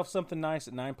 get yourself something nice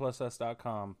at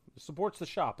 9plusus.com. It supports the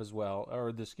shop as well,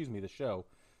 or the show.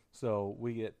 So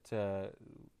we get a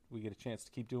chance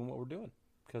to keep doing what we're doing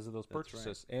because of those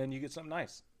purchases, and you get something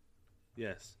nice.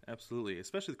 Yes, absolutely.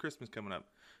 Especially with Christmas coming up,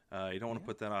 you don't want to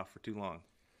put that off for too long.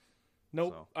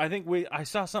 Nope. So. I think I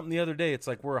saw something the other day. It's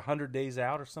like we're 100 days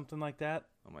out or something like that.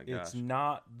 Oh my gosh! It's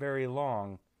not very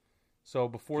long. So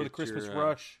before the Christmas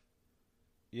rush.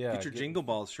 Yeah, get your Jingle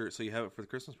Balls shirt so you have it for the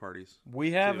Christmas parties.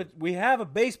 We have it. We have a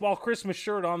baseball Christmas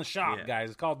shirt on the shop,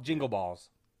 guys. It's called Jingle Balls.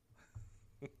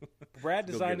 Brad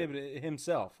designed it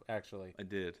himself, actually. I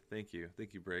did. Thank you,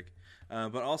 Brig.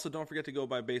 But also, don't forget to go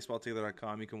by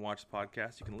baseballtogether.com. You can watch the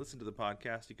podcast. You can listen to the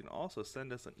podcast. You can also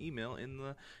send us an email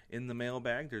in the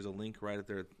mailbag. There's a link right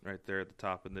there at the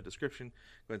top in the description.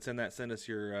 Go ahead and send that. Send us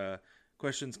your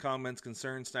questions, comments,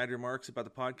 concerns, snide remarks about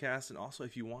the podcast, and also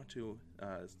if you want to.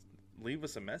 Leave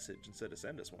us a message instead of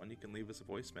send us one. You can leave us a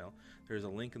voicemail. There's a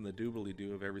link in the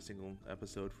doobly-doo of every single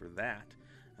episode for that.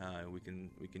 We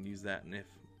can use that, and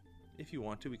if you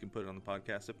want to, we can put it on the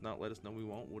podcast. If not, let us know. We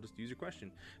won't. We'll just use your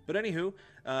question. But anywho,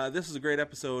 this is a great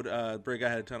episode. Brig, I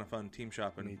had a ton of fun team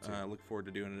shopping. Me too. Look forward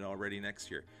to doing it already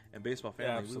next year. And baseball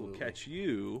family, we will catch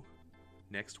you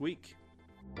next week.